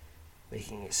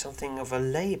 making it something of a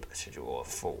labour to draw a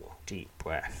full, deep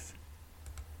breath.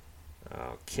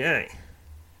 Okay.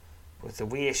 With the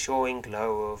reassuring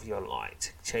glow of your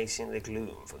light chasing the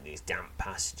gloom from these damp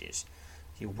passages,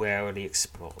 you warily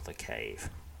explore the cave.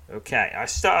 Okay, I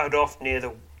started off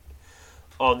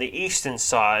on the eastern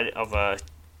side of a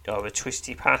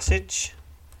twisty passage.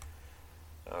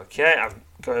 Okay, I'm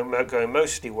going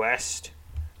mostly west.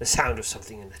 The sound of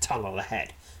something in the tunnel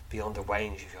ahead, beyond the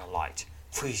range of your light,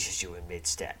 freezes you in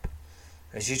mid-step.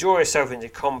 As you draw yourself into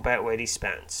combat-ready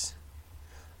stance,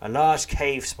 a large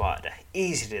cave spider,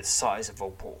 easily the size of a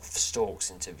wolf, stalks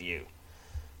into view.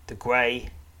 The grey,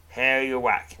 hairy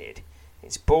arachnid,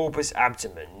 its bulbous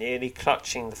abdomen nearly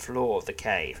clutching the floor of the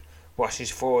cave, rushes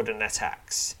forward and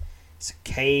attacks. It's a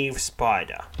cave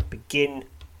spider. Begin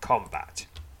combat.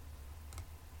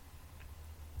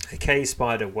 The cave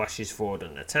spider rushes forward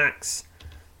and attacks.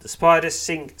 The spider's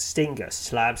stinger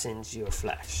slabs into your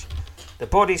flesh. The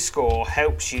body score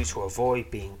helps you to avoid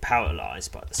being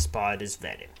paralysed by the spider's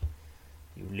venom.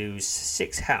 You lose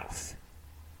 6 health.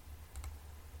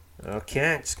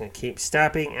 Okay, I'm just going to keep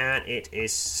stabbing, and it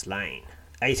is slain.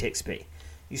 8 XP.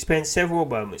 You spend several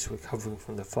moments recovering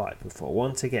from the fight before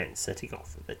once again setting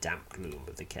off in the damp gloom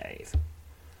of the cave.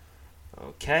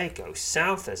 Okay, go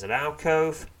south. There's an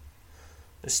alcove.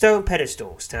 The stone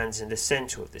pedestal stands in the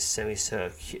centre of this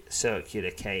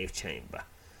semicircular cave chamber.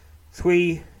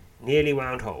 3 nearly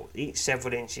round holes, each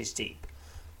several inches deep,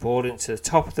 bored into the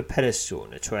top of the pedestal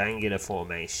in a triangular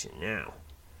formation. Now,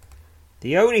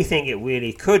 the only thing it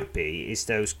really could be is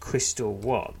those crystal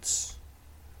rods,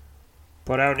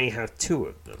 but I only have 2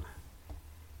 of them.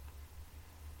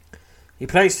 You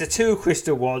place the 2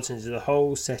 crystal rods into the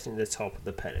hole set in the top of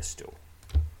the pedestal.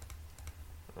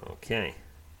 Okay.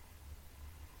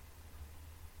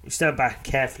 You stand back and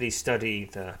carefully study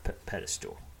the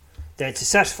pedestal. Then, to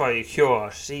satisfy your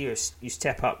curiosity, you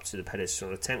step up to the pedestal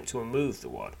and attempt to remove the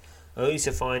rod, only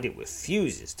to find it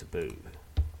refuses to move.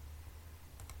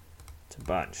 To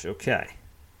budge. Okay.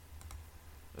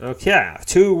 Okay,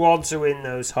 2 rods are in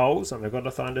those holes, and I've got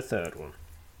to find a 3rd one.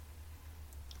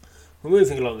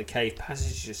 Moving along the cave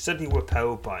passage, you're suddenly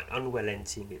repelled by an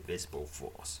unrelenting invisible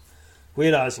force.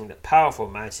 Realising that powerful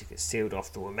magic has sealed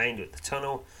off the remainder of the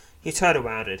tunnel, you turn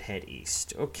around and head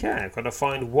east. Okay, I've got to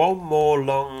find one more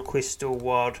long crystal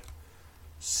rod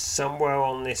somewhere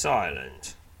on this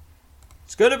island.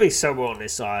 It's going to be somewhere on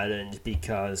this island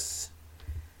because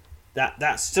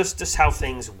that's just how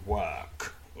things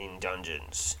work in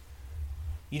dungeons.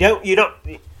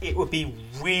 It would be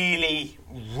really,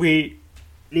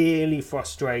 really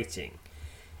frustrating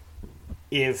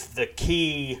if the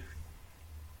key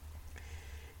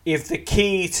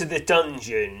to the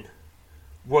dungeon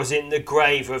was in the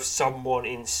grave of someone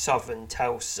in southern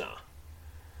Tulsa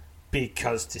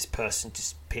because this person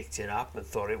just picked it up and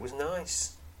thought it was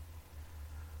nice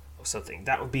or something.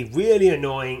 That would be really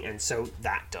annoying, and so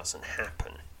that doesn't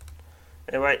happen.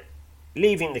 Anyway,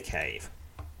 leaving the cave.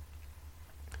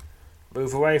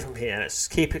 Move away from here. Let's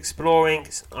keep exploring.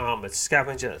 It's an armoured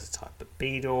scavenger. That's a type of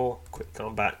beetle. Quick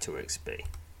combat, 2 XP.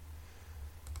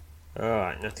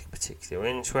 Alright, nothing particular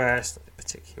interest.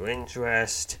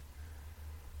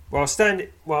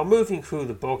 While moving through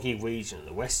the boggy region on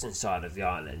the western side of the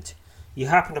island, you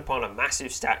happen upon a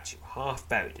massive statue half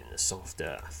buried in the soft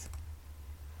earth.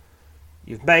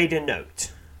 You've made a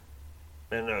note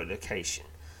location,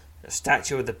 a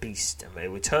statue of the beast, and may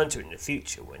return to it in the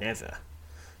future whenever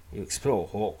you explore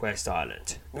Hawkwest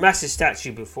Island. The massive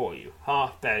statue before you,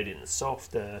 half buried in the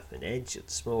soft earth and edge of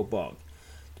the small bog,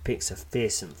 depicts a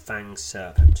fearsome fanged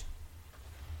serpent.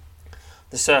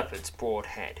 The serpent's broad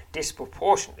head,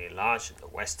 disproportionately larger than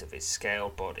the rest of its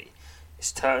scaled body,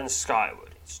 is turned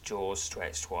skyward, its jaws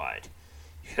stretched wide.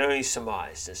 You can only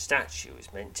surmise the statue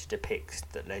is meant to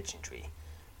depict the legendary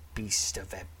Beast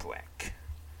of Ebrek.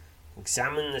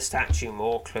 Examine the statue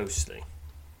more closely.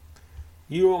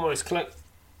 You move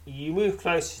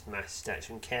closer to the massive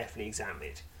statue and carefully examine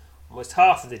it. Almost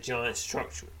half of the giant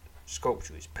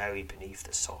sculpture is buried beneath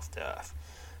the soft earth.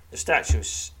 The statue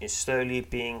is slowly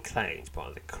being claimed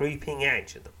by the creeping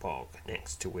edge of the bog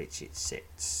next to which it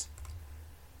sits.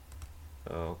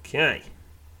 Okay.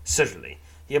 Suddenly,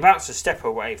 you're about to step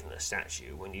away from the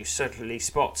statue when you suddenly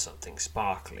spot something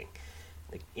sparkling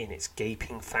in its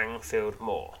gaping fang-filled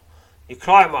maw. You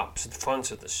climb up to the front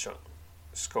of the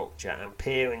sculpture and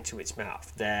peer into its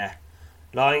mouth. There,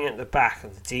 lying at the back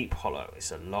of the deep hollow,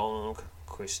 is a long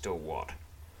crystal rod.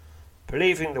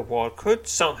 Believing the rod could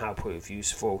somehow prove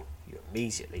useful, you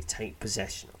immediately take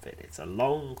possession of it. It's a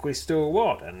long crystal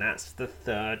rod, and that's the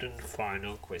 3rd and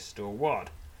final crystal rod.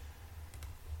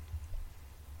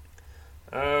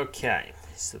 Okay,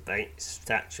 it's the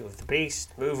statue of the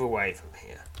beast. Move away from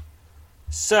here.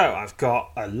 So, I've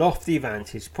got a lofty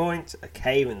vantage point, a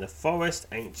cave in the forest,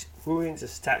 ancient ruins, a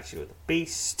statue of the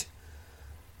beast,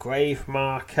 grave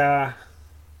marker,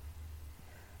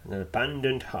 and an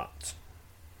abandoned hut.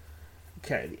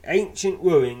 Okay, the ancient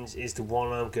ruins is the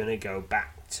one I'm going to go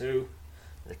back to.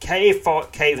 The cave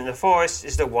in the forest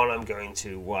is the one I'm going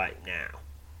to right now.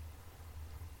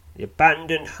 The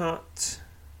abandoned hut,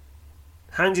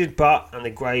 Handed Butt and the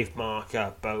grave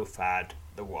marker both had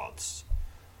the wads.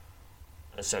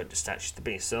 And so the statue of the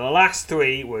beast. So the last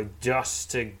 3 were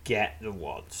just to get the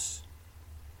wads.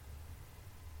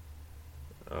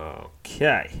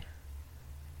 Okay.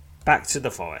 Back to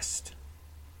the forest.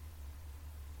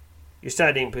 You're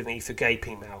standing beneath a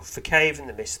gaping mouth of a cave in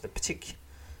the midst of the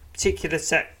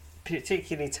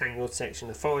particularly tangled section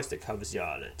of the forest that covers the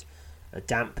island. A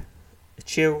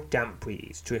chill, damp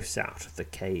breeze drifts out of the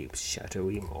cave's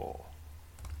shadowy maw.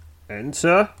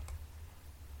 Enter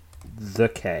the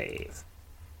cave.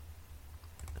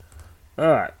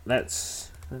 Alright,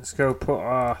 let's go put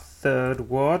our 3rd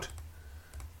wad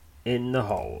in the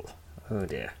hole. Oh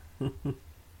dear.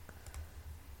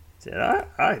 Did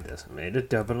I just made a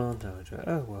double entendre.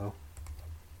 Oh well.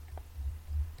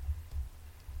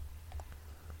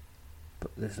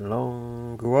 Put this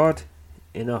long wad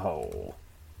in a hole.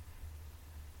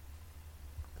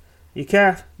 You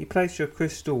place your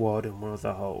crystal wad in one of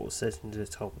the holes set into the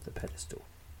top of the pedestal.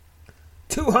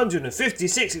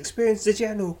 256 experience the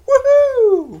general.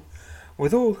 Woohoo!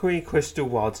 With all 3 crystal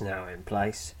wads now in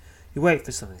place, you wait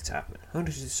for something to happen.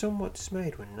 Hunters is somewhat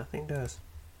dismayed when nothing does.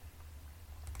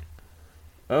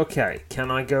 Okay,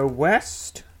 can I go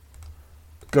west?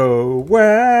 Go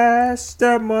west,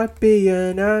 there might be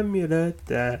an amulet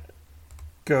there.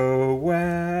 Go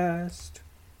west.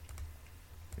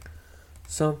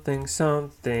 Something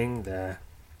there.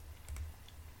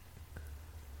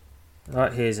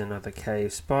 Right, here's another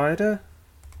cave spider.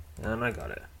 And I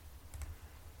got it.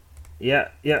 Yeah,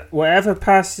 whatever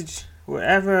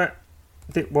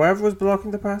was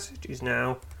blocking the passage is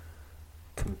now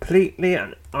completely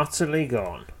and utterly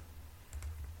gone.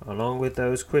 Along with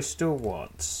those crystal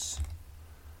wads.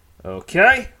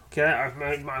 Okay, I've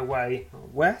made my way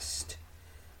west.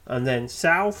 And then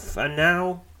south, and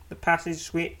now the passage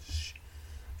switch,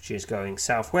 which is going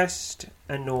southwest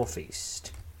and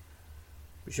northeast.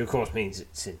 Which of course means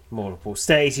it's in multiple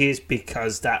stages,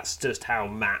 because that's just how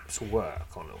maps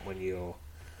work on them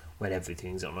when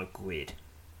everything's on a grid.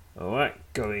 Alright,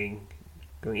 going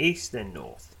east then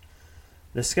north.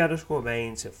 The skeletal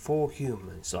remains of 4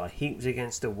 humans lie heaped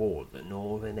against the wall at the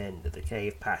northern end of the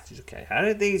cave passage. Okay, how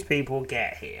did these people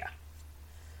get here?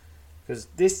 Because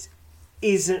this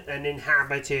isn't an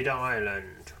inhabited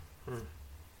island.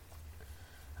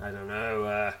 I don't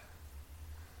know,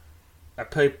 a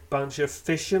bunch of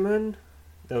fishermen.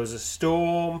 There was a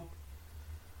storm.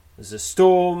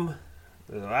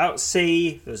 They were out at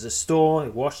sea. There was a storm.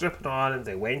 They washed up an island.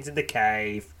 They went in the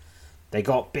cave. They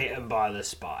got bitten by the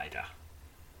spiders,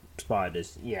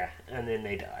 yeah, and then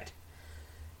they died.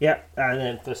 Yep, and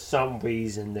then for some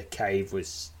reason the cave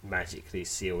was magically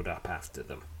sealed up after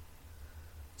them.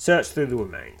 Search through the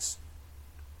remains.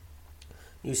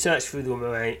 You search through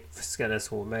the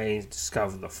skeletal remains,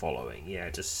 discover the following.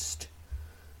 Yeah, just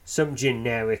some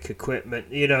generic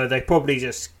equipment. You know, they probably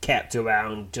just kept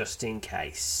around just in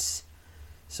case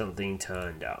something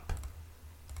turned up.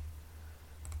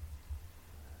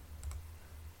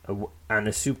 And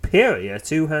a superior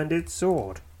 2-handed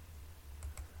sword.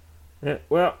 Yeah,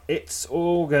 well, it's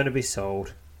all going to be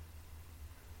sold.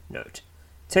 Note: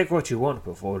 take what you want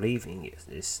before leaving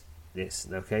this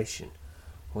location.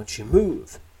 Once you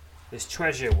move, this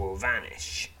treasure will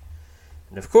vanish.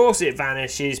 And of course it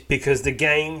vanishes because the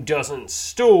game doesn't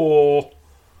store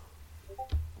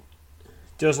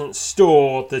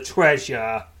the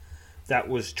treasure that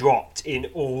was dropped in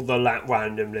all the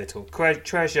random little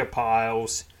treasure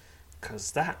piles,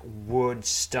 because that would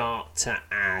start to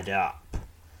add up.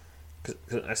 Cause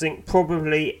I think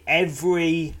probably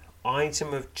every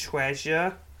item of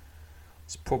treasure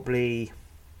is probably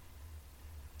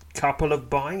a couple of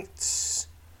bytes,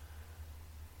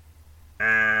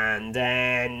 and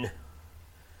then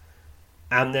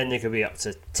there could be up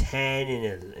to 10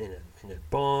 in a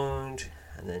bind,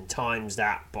 and then times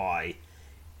that by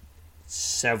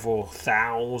several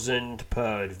thousand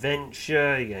per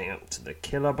adventure. You're getting up to the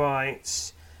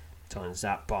kilobytes. Times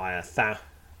that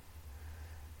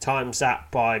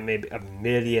by maybe 1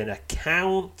 million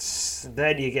accounts.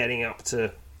 Then you're getting up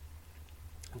to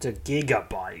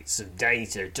gigabytes of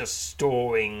data just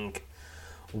storing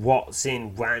what's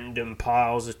in random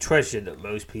piles of treasure that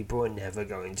most people are never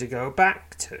going to go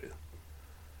back to.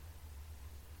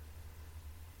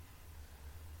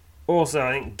 Also,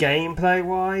 I think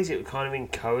gameplay-wise, it would kind of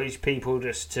encourage people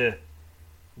just to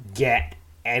get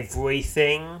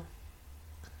everything.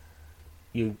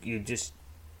 You just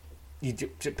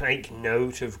to make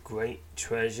note of great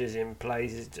treasures in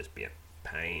places, just be a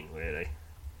pain, really.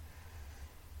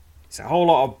 It's a whole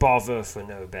lot of bother for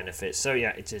no benefit. So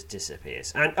yeah, it just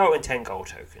disappears. And 10 gold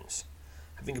tokens.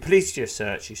 Having completed your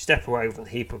search, you step away from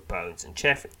the heap of bones and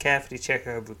carefully check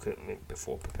over equipment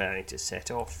before preparing to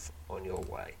set off on your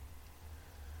way.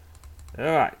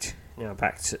 Alright, now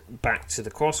back to the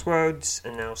crossroads,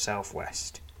 and now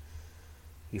southwest.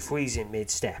 You freeze in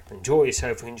mid-step and draw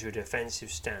yourself into a defensive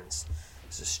stance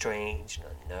as a strange and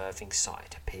unnerving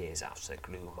sight appears out of the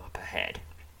gloom up ahead.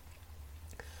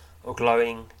 A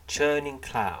glowing, churning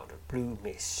cloud of blue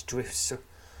mist drifts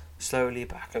slowly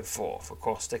back and forth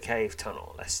across the cave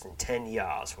tunnel less than 10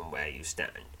 yards from where you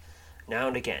stand. Now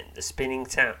and again, the spinning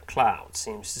cloud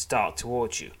seems to start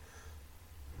towards you,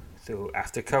 though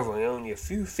after covering only a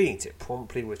few feet it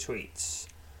promptly retreats.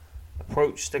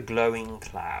 Approach the glowing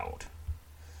cloud.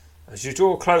 As you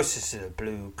draw closer to the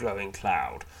blue glowing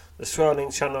cloud, the swirling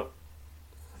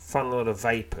funnel of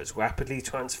vapours rapidly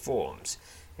transforms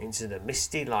into the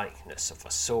misty likeness of a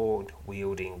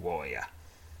sword-wielding warrior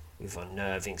with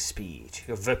unnerving speed.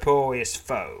 Your vaporous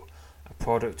foe, a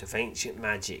product of ancient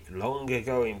magic long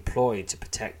ago employed to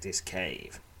protect this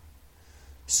cave,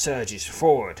 surges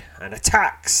forward and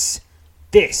attacks.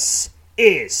 This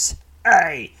is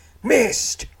a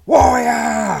Mist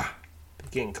Warrior!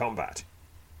 Begin combat.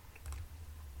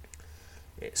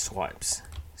 It swipes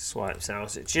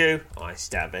out at you. I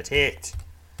stab at it.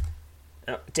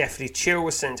 Definitely chill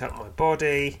was sent up my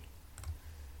body.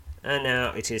 And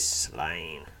now it is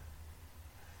slain.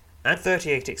 At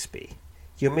 38 XP,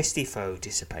 your misty foe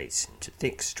dissipates into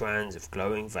thick strands of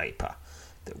glowing vapour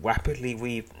that rapidly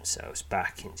weave themselves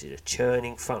back into the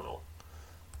churning funnel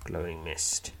of glowing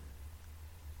mist.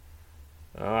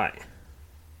 Alright.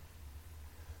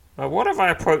 Well, what if I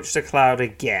approach the cloud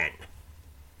again?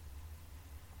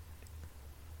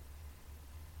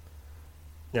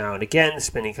 Now and again, the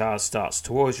spinning cloud starts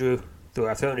towards you, though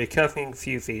after only covering a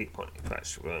few feet upon the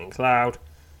approach the glowing cloud.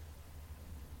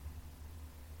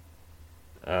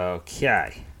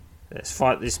 Okay, let's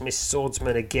fight this Mist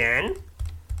Swordsman again.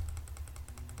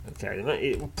 Okay,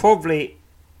 it will probably...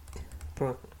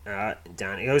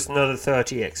 down it goes, another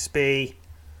 30 XP.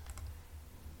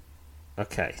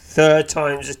 Okay, third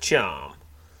time's a charm.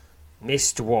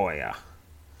 Mist Warrior.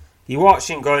 You watch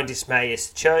in growing dismay as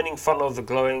the churning funnel of the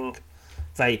glowing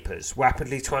vapours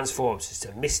rapidly transforms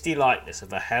into the misty likeness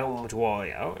of a helmed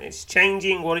warrior. Oh, it's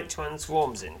changing what it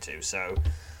transforms into, so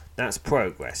that's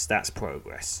progress.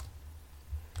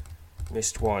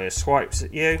 Mist Warrior swipes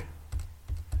at you.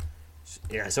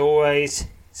 As always,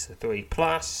 it's a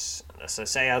 3+. Unless I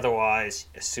say otherwise,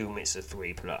 assume it's a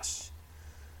 3+.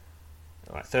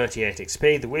 Alright, 38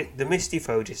 XP. The misty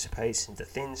foe dissipates into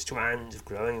thin strands of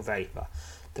glowing vapour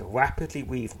that rapidly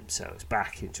weave themselves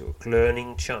back into a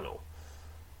glowing channel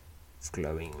of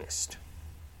glowing mist.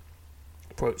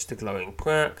 Approach the glowing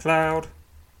cloud.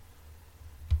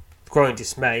 Growing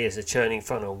dismay as the churning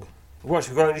funnel. Watch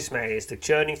with growing dismay as the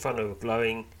churning funnel of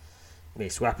glowing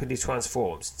mist rapidly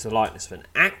transforms into the likeness of an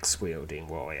axe-wielding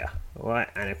warrior. Alright,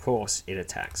 and of course it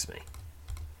attacks me.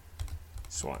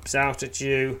 Swipes out at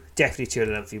you. Definitely to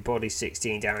the length of your body.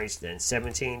 16 damage, then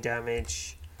 17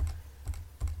 damage.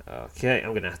 Okay,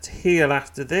 I'm going to have to heal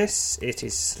after this. It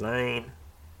is slain.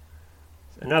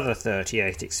 Another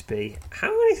 38 XP. How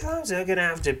many times am I going to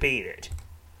have to beat it?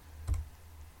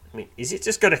 I mean, is it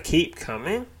just going to keep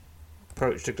coming?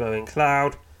 Approach the glowing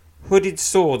cloud. Hooded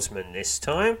swordsman this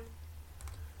time.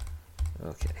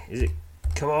 Okay, is it?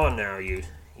 Come on now, you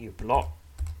block.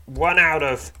 One out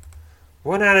of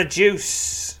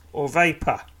juice or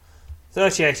vapour.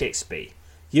 38 XP.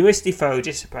 Your misty foe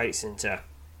dissipates into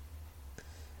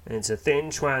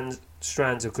thin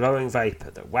strands of glowing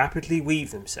vapour that rapidly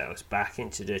weave themselves back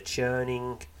into the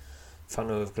churning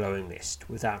funnel of glowing mist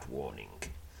without warning.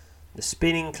 The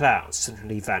spinning cloud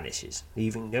suddenly vanishes,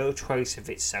 leaving no trace of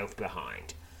itself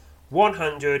behind.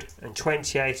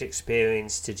 128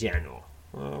 experience to general.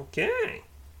 Okay.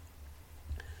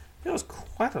 That was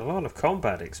quite a lot of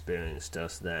combat experience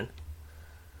just then.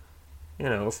 You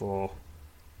know, for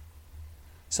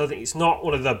something, it's not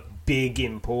one of the big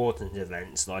important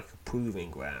events like a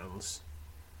proving grounds.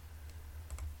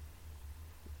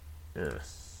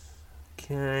 Yes.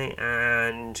 Okay,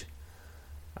 and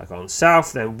I've gone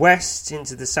south, then west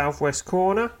into the southwest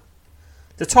corner.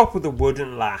 The top of the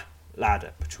wooden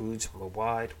ladder protrudes from a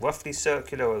wide, roughly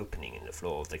circular opening in the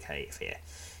floor of the cave here.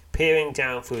 Peering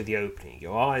down through the opening,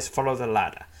 your eyes follow the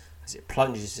ladder as it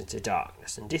plunges into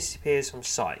darkness and disappears from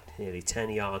sight nearly 10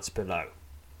 yards below.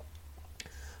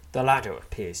 The ladder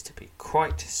appears to be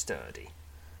quite sturdy.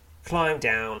 Climb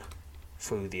down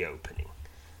through the opening.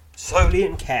 Slowly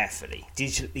and carefully,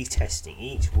 digitally testing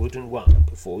each wooden one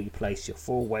before you place your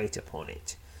full weight upon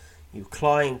it. You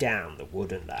climb down the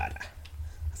wooden ladder.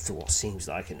 After what seems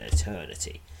like an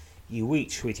eternity, You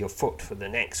reach with your foot for the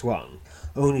next one,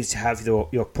 only to have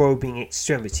your probing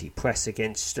extremity press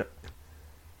against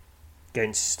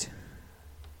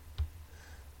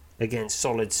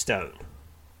solid stone.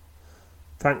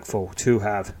 Thankful to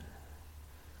have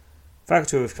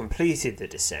completed the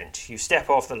descent, you step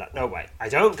off the ladder. No, wait, I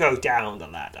don't go down the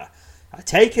ladder. I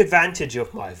take advantage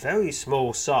of my very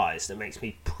small size that makes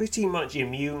me pretty much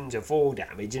immune to fall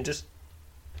damage and just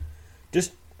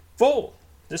fall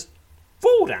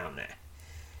down there.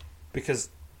 Because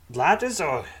ladders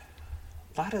are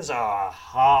a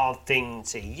hard thing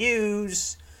to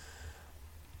use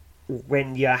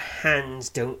when your hands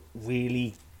don't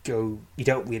really go. You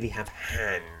don't really have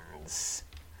hands.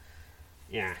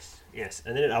 Yes,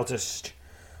 and then I'll just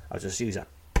use a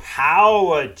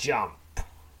power jump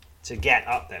to get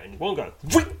up there, and you won't go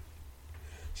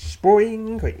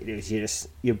spring. What you do is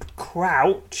you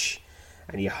crouch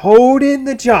and you hold in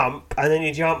the jump, and then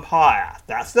you jump higher.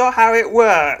 That's not how it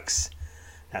works.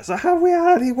 That's not how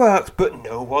reality works. But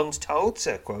no one's told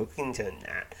Sir Croakington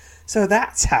that. So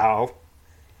that's how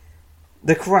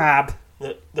the crab,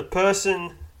 the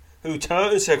person who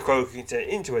turns Sir Croakington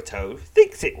into a toad,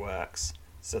 thinks it works.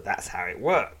 So that's how it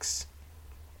works.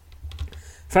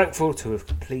 Thankful to have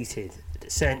completed the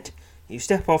descent, you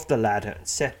step off the ladder and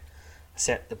set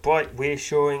the bright,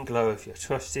 reassuring glow of your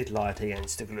trusted light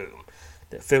against the gloom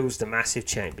that fills the massive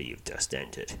chamber you've just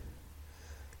entered.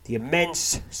 The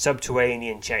immense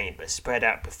subterranean chamber spread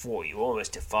out before you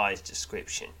almost defies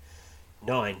description.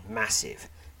 9 massive,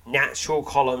 natural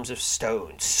columns of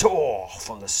stone soar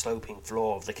from the sloping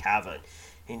floor of the cavern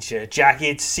into a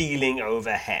jagged ceiling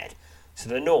overhead. To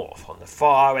the north, on the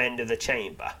far end of the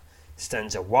chamber,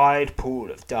 stands a wide pool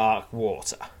of dark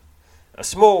water. A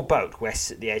small boat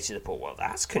rests at the edge of the pool. Well,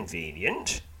 that's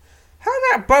convenient. How did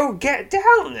that boat get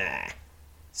down there?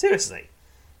 Seriously,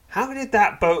 how did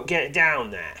that boat get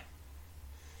down there?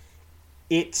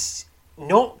 It's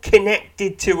not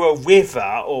connected to a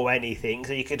river or anything,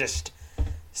 so you could just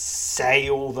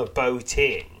sail the boat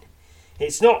in.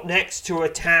 It's not next to a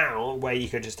town where you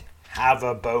could just have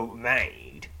a boat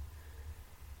made.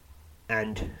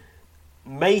 And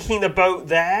making the boat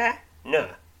there? No.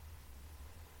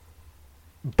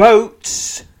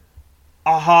 Boats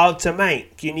are hard to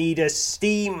make. You need a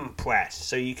steam press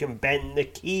so you can bend the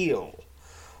keel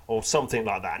or something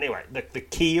like that. Anyway, the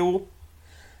keel,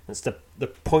 that's the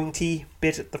pointy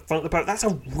bit at the front of the boat. That's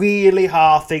a really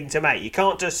hard thing to make. You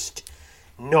can't just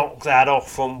knock that off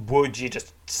from wood you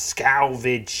just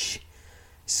scavenge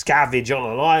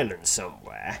on an island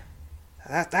somewhere.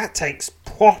 That takes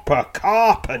proper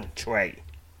carpentry.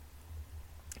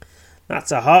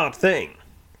 That's a hard thing.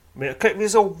 I mean, if it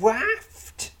was a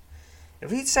raft,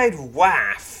 if he'd said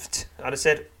raft, I'd have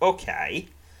said, okay,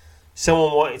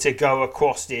 someone wanted to go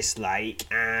across this lake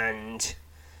and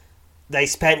they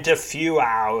spent a few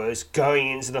hours going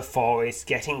into the forest,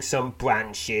 getting some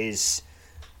branches,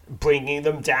 bringing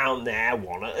them down there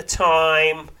one at a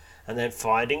time, and then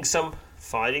finding some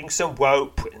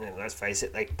rope. And then, let's face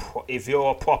it, if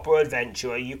you're a proper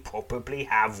adventurer, you probably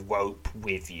have rope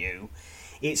with you.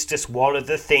 It's just one of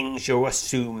the things you're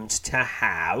assumed to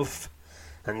have.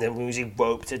 And then we're using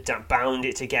rope to bound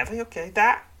it together. Okay,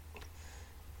 that.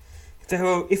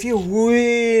 If you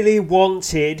really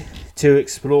wanted to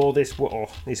explore this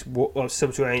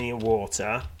subterranean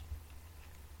water,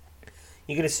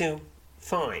 you can assume,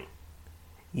 fine.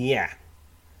 Yeah,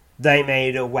 they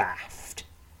made a raft.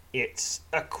 It's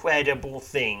a credible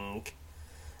thing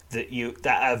that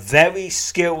a very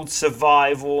skilled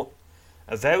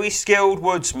a very skilled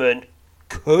woodsman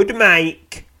could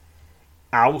make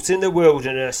out in the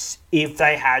wilderness if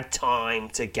they had time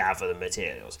to gather the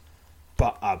materials.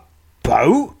 But a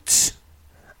boat?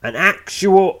 An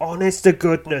actual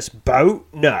honest-to-goodness boat?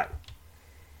 No.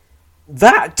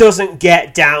 That doesn't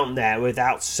get down there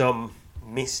without some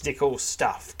mystical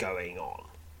stuff going on.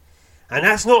 And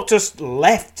that's not just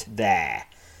left there,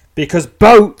 because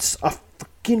boats are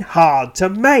fucking hard to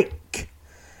make.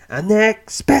 And they're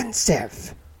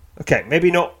expensive. Okay, maybe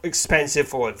not expensive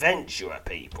for adventurer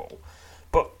people,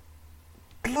 but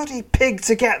bloody pig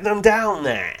to get them down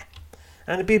there.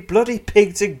 And it'd be bloody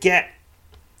pig to get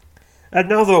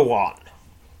another one.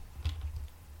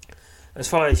 As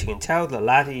far as you can tell, the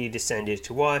ladder you descended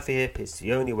to Wythierp is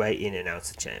the only way in and out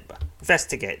of the chamber.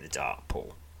 Investigate the dark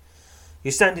pool.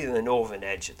 You're standing on the northern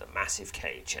edge of the massive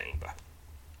cave chamber.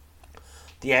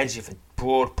 The edge of a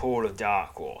broad pool of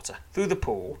dark water. Through the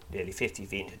pool, nearly 50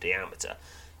 feet in diameter,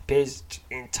 appears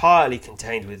entirely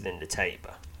contained within the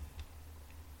chamber.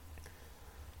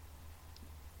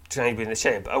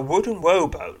 A wooden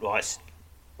rowboat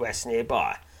rests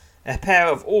nearby, A pair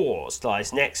of oars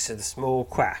lies next to the small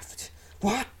craft.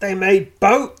 What? They made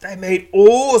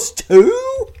oars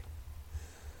too?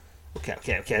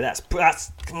 Okay.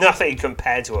 That's nothing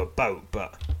compared to a boat,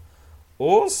 but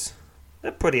oars?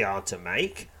 They're pretty hard to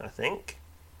make, I think.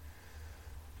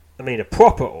 I mean, a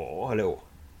proper oar, a little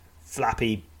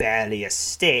flappy, barely a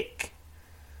stick,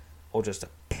 or just a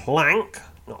plank,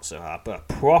 not so hard, but a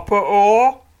proper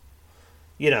oar,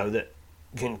 that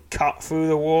can cut through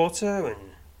the water and,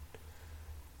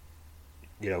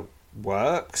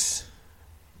 works.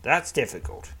 That's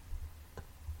difficult.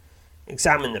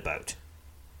 Examine the boat.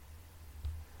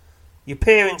 You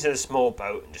peer into the small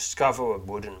boat and discover a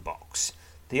wooden box.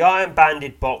 The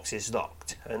iron-banded box is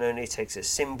locked, and only takes a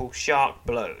simple sharp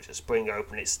blow to spring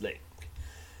open its lid.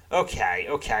 Okay.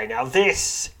 Now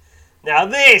this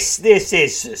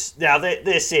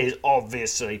is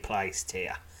obviously placed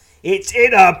here. It's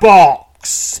in a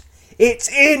box. It's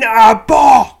in a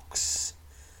box.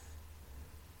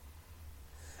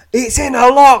 It's in a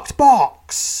locked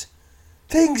box.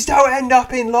 Things don't end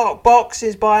up in locked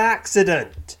boxes by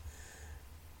accident.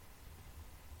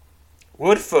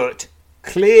 Woodfoot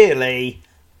clearly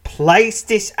placed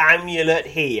this amulet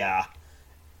here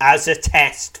as a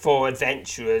test for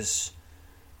adventurers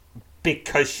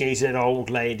because she's an old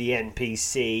lady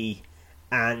NPC,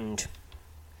 and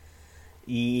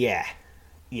yeah,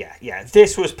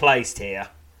 this was placed here.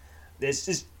 There's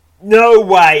just no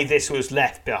way this was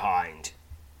left behind.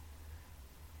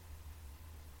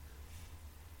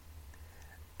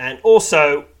 And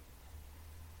also,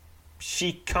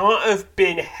 she can't have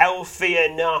been healthy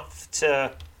enough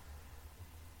to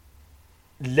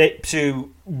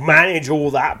manage all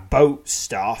that boat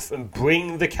stuff and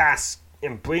bring the cask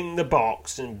and bring the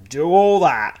box and do all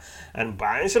that and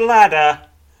balance a ladder,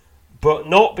 but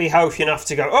not be healthy enough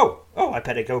to go, oh, I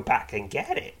better go back and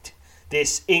get it.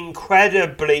 This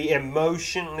incredibly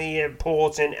emotionally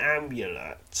important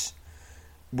amulet,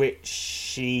 which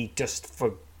she just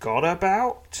forgot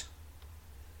about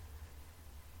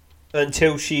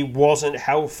until she wasn't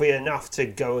healthy enough to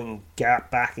go and get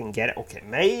back and get it.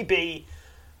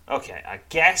 I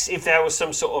guess if there was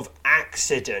some sort of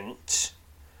accident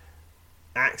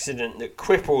that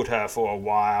crippled her for a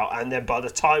while, and then by the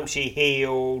time she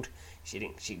healed, she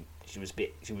was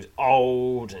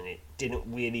old, and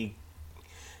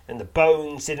the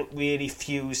bones didn't really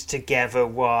fuse together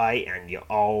right, and you're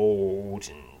old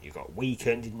and you got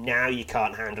weakened, and now you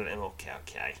can't handle it.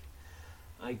 Okay.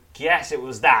 I guess it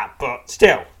was that, but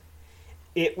still,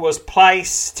 it was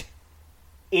placed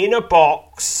in a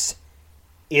box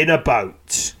in a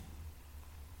boat.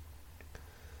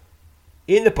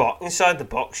 Inside the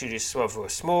box, you discover a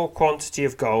small quantity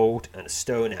of gold and a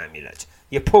stone amulet.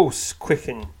 Your pulse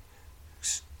quickens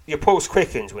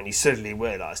when you suddenly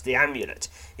realise the amulet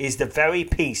is the very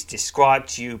piece described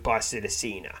to you by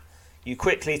Silicina. You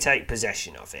quickly take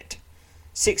possession of it.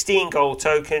 16 gold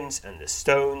tokens and the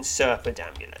stone serpent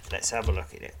amulet. Let's have a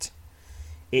look at it.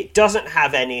 It doesn't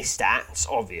have any stats,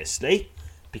 obviously,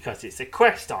 because it's a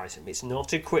quest item. It's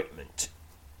not equipment.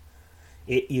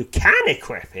 You can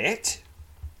equip it,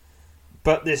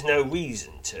 but there's no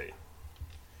reason to.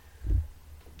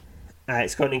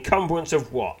 It's got an encumbrance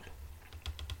of 1.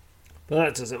 But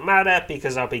that doesn't matter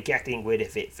because I'll be getting rid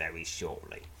of it very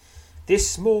shortly.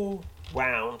 This small,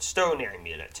 round, stone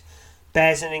amulet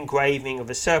bears an engraving of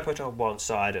a serpent on one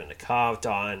side and a carved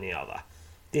eye on the other.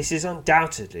 This is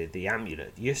undoubtedly the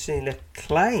amulet Ursula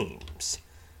claims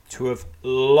to have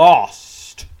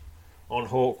lost on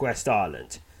Hawkwest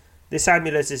Island. This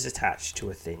amulet is attached to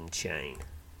a thin chain.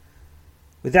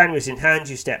 With the amulet in hand,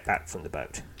 you step back from the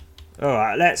boat.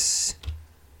 Alright, let's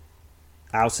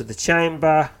out of the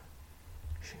chamber.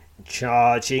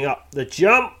 Charging up the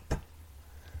jump.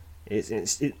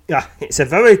 It's a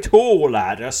very tall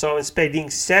ladder, so I'm spending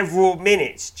several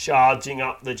minutes charging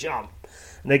up the jump.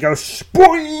 And they go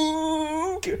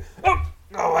spring! Oh,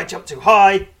 I jumped too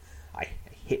high. I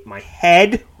hit my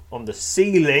head on the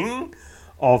ceiling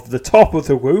of the top of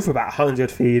the roof about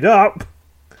 100 feet up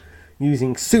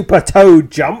using super toe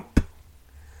jump.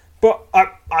 But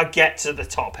I get to the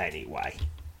top anyway.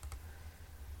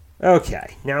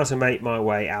 Okay, now to make my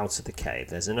way out of the cave.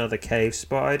 There's another cave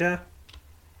spider.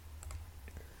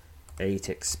 8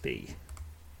 XP.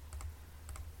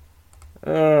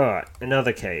 Alright,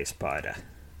 another cave spider.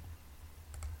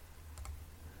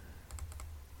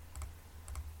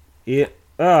 Yeah,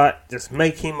 alright, just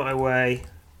making my way.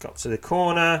 Got to the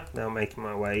corner, now making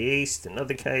my way east.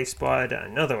 Another cave spider,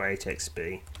 another 8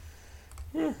 XP.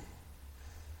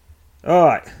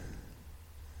 Alright.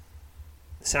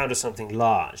 The sound of something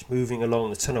large moving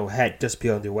along the tunnel ahead just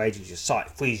beyond the range of your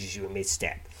sight freezes you in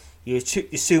mid-step. You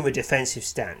assume a defensive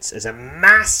stance as a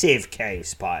massive cave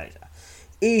spider,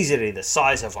 easily the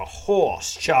size of a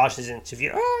horse, charges into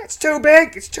view. Oh, it's too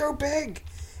big! It's too big!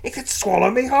 It could swallow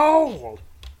me whole!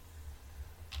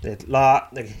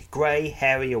 The grey,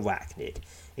 hairy arachnid,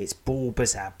 its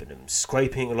bulbous abdomen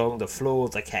scraping along the floor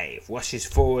of the cave, rushes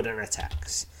forward and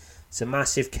attacks. It's a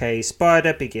massive cave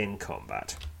spider. Begin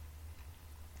combat.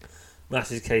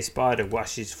 Massive cave spider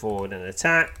rushes forward and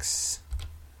attacks.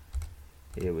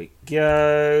 Here we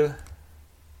go.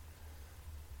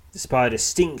 The spider's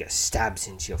stinger stabs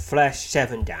into your flesh,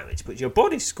 7 damage, but your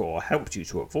body score helped you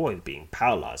to avoid being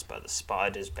paralysed by the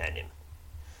spider's venom.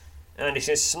 And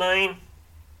it's slain.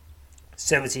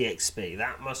 70 XP.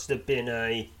 That must have been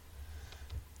a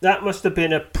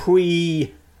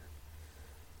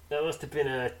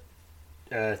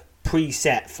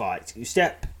preset fight. You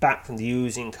step back from the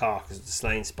oozing carcass of the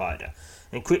slain spider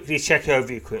and quickly check over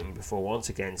your equipment before once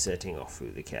again setting off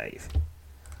through the cave.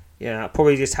 Yeah, it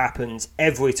probably just happens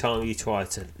every time you try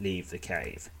to leave the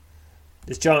cave.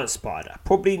 This giant spider,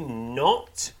 probably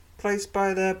not placed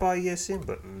there by Yasin,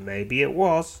 but maybe it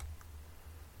was.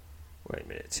 Wait a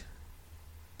minute.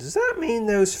 Does that mean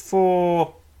those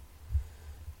four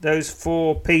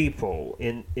people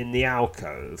in the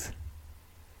alcove?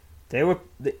 Were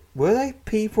they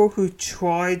people who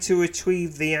tried to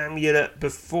retrieve the amulet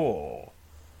before,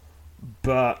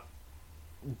 but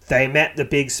they met the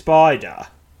big spider,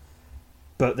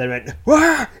 but they went,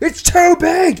 "Wow, it's too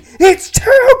big! It's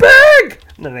too big!"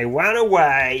 And then they ran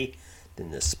away. Then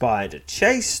the spider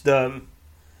chased them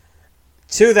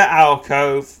to the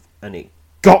alcove, and it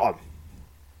got them.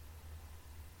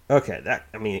 Okay,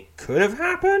 it could have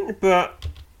happened, but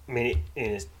it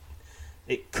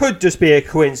could just be a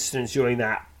coincidence during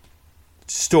that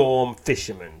storm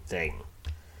fisherman thing.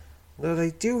 Though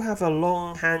they did have a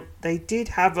long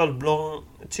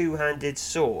two-handed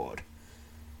sword.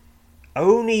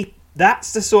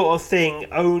 That's the sort of thing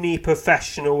only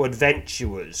professional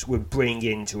adventurers would bring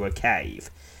into a cave,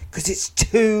 because it's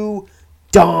too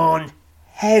darn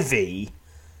heavy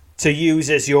to use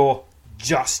as your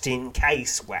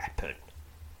just-in-case weapon.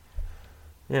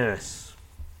 Yes.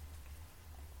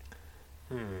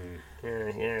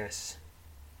 Yes.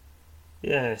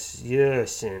 Yes,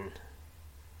 Yersin.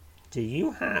 Do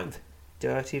you have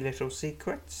dirty little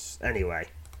secrets? Anyway,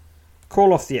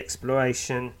 call off the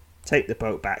exploration, take the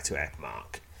boat back to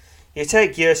Edmark. You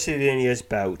take Yersilinia's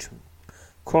boat,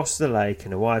 cross the lake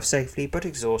and arrive safely but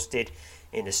exhausted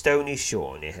in the stony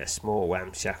shore near her small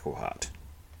ramshackle hut.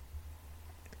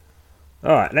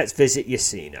 Alright, let's visit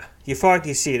Yasina. You find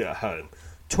Yasina at home,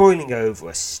 toiling over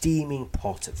a steaming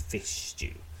pot of fish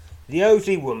stew. The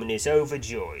elderly woman is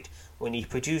overjoyed when you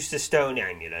produce the stone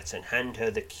amulet and hand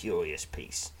her the curious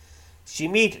piece. She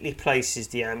immediately places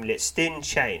the amulet's thin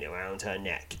chain around her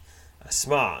neck, and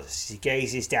smiles as she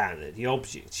gazes down at the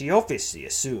object she obviously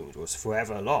assumed was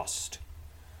forever lost.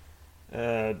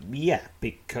 Yeah,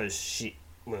 because she...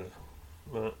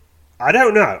 I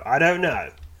don't know. I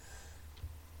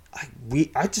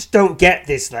just don't get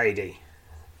this lady.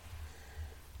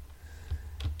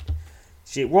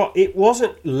 It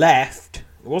wasn't left,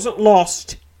 it wasn't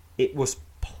lost, it was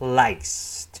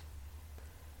placed.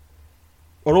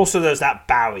 And also there's that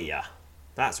barrier.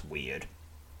 That's weird.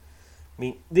 I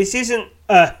mean, this isn't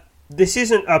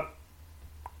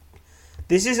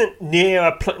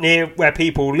near where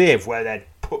people live, where they'd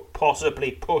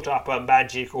possibly put up a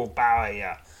magical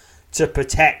barrier to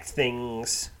protect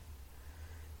things.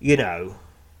 You know,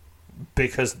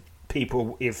 because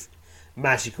people, if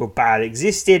magical barrier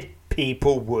existed,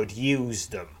 people would use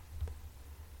them.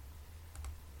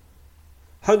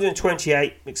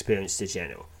 128 experience to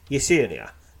General.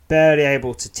 Yesenia, barely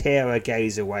able to tear her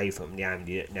gaze away from the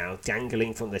amulet now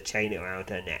dangling from the chain around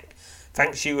her neck,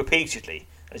 thanks you repeatedly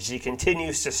as she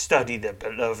continues to study the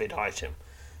beloved item.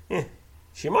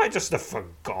 She might just have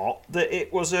forgot that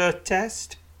it was a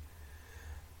test.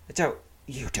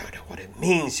 You don't know what it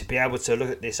means to be able to look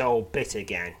at this old bit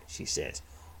again, she says,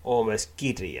 almost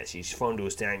giddily as she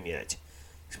fondles the amulet.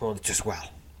 It's more than just well.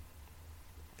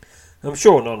 I'm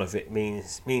sure none of it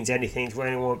means anything to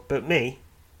anyone but me.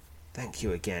 Thank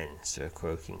you again, Sir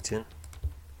Croakington.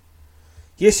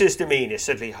 Yissa's demeanour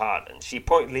suddenly hardens. She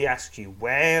pointedly asks you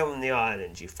where on the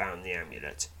island you found the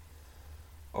amulet.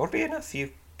 Oddly enough,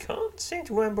 you can't seem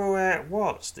to remember where it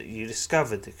was that you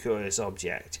discovered the curious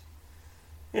object.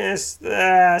 Yes,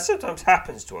 sometimes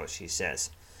happens to us, she says,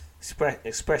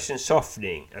 expression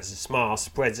softening as a smile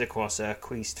spreads across her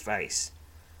creased face.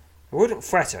 I wouldn't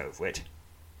fret over it.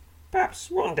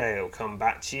 Perhaps one day it'll come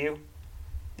back to you.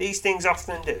 These things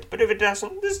often do, but if it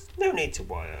doesn't, there's no need to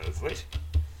worry over it.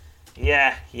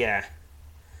 Yeah.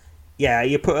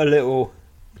 you put a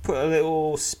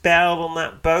little spell on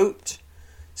that boat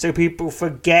so people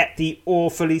forget the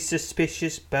awfully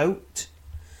suspicious boat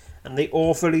and the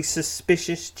awfully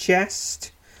suspicious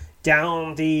chest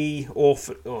down the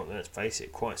let's face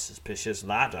it, quite suspicious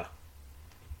ladder.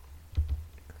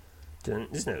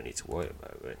 There's no need to worry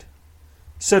about it.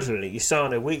 Suddenly,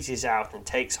 Usano reaches out and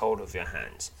takes hold of your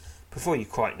hands. Before you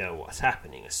quite know what's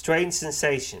happening, a strange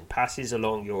sensation passes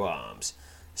along your arms,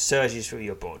 surges through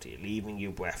your body, leaving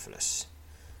you breathless.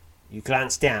 You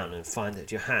glance down and find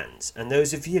that your hands, and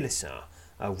those of Ylisar,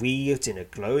 are wreathed in a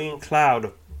glowing cloud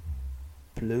of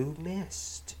blue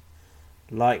mist.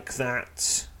 Like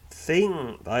that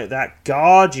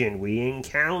guardian we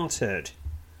encountered.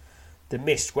 The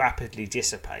mist rapidly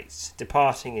dissipates,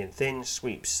 departing in thin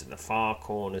sweeps to the far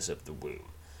corners of the room.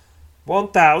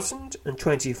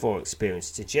 1,024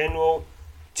 experience to general,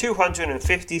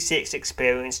 256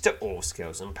 experience to all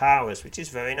skills and powers, which is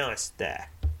very nice there.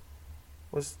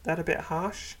 Was that a bit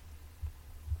harsh?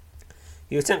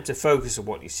 You attempt to focus on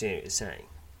what you see it saying,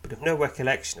 but have no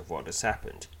recollection of what has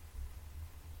happened.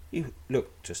 You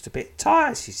look just a bit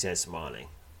tired, she says, smiling.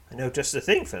 I know just the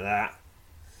thing for that.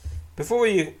 Before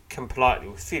you can politely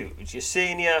refuse, your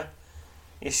senior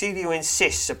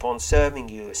insists upon serving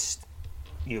you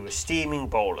a steaming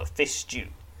bowl of fish stew.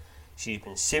 She's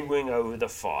been simmering over the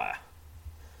fire.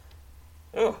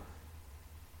 Oh,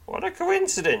 what a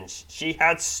coincidence. She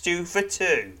had stew for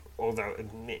two. Although,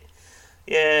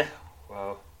 okay,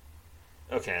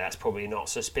 that's probably not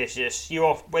suspicious.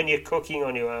 When you're cooking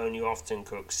on your own, you often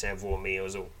cook several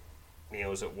meals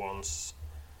at once.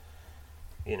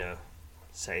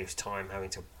 Saves time having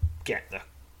to get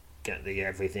the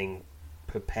everything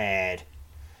prepared.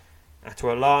 After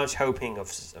a large helping of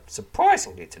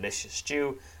surprisingly delicious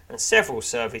stew and several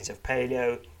servings of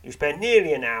paleo, you spend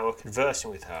nearly an hour conversing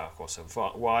with her across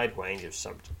a wide range of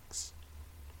subjects.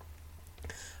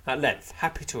 At length,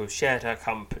 happy to have shared her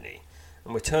company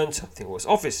and returned something that was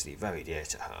obviously very dear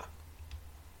to her,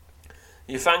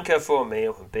 you thank her for a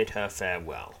meal and bid her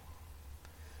farewell.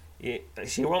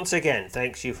 She once again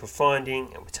thanks you for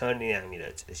finding and returning the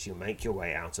amulet as you make your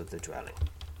way out of the dwelling.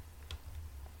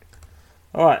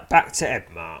 Alright, back to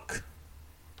Ebmark.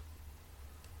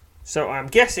 So I'm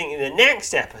guessing in the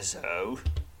next episode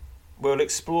we'll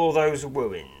explore those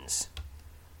ruins.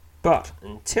 But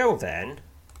until then,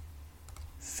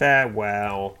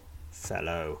 farewell,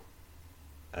 fellow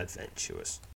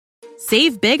adventurers.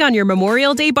 Save big on your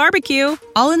Memorial Day barbecue,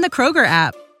 all in the Kroger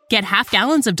app. Get half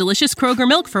gallons of delicious Kroger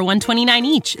milk for $1.29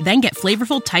 each. Then get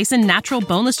flavorful Tyson natural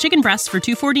boneless chicken breasts for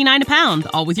 $2.49 a pound,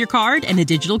 all with your card and a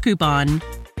digital coupon.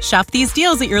 Shop these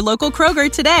deals at your local Kroger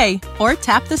today, or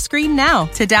tap the screen now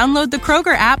to download the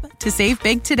Kroger app to save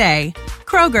big today.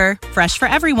 Kroger, fresh for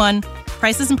everyone.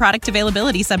 Prices and product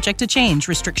availability subject to change.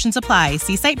 Restrictions apply.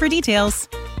 See site for details.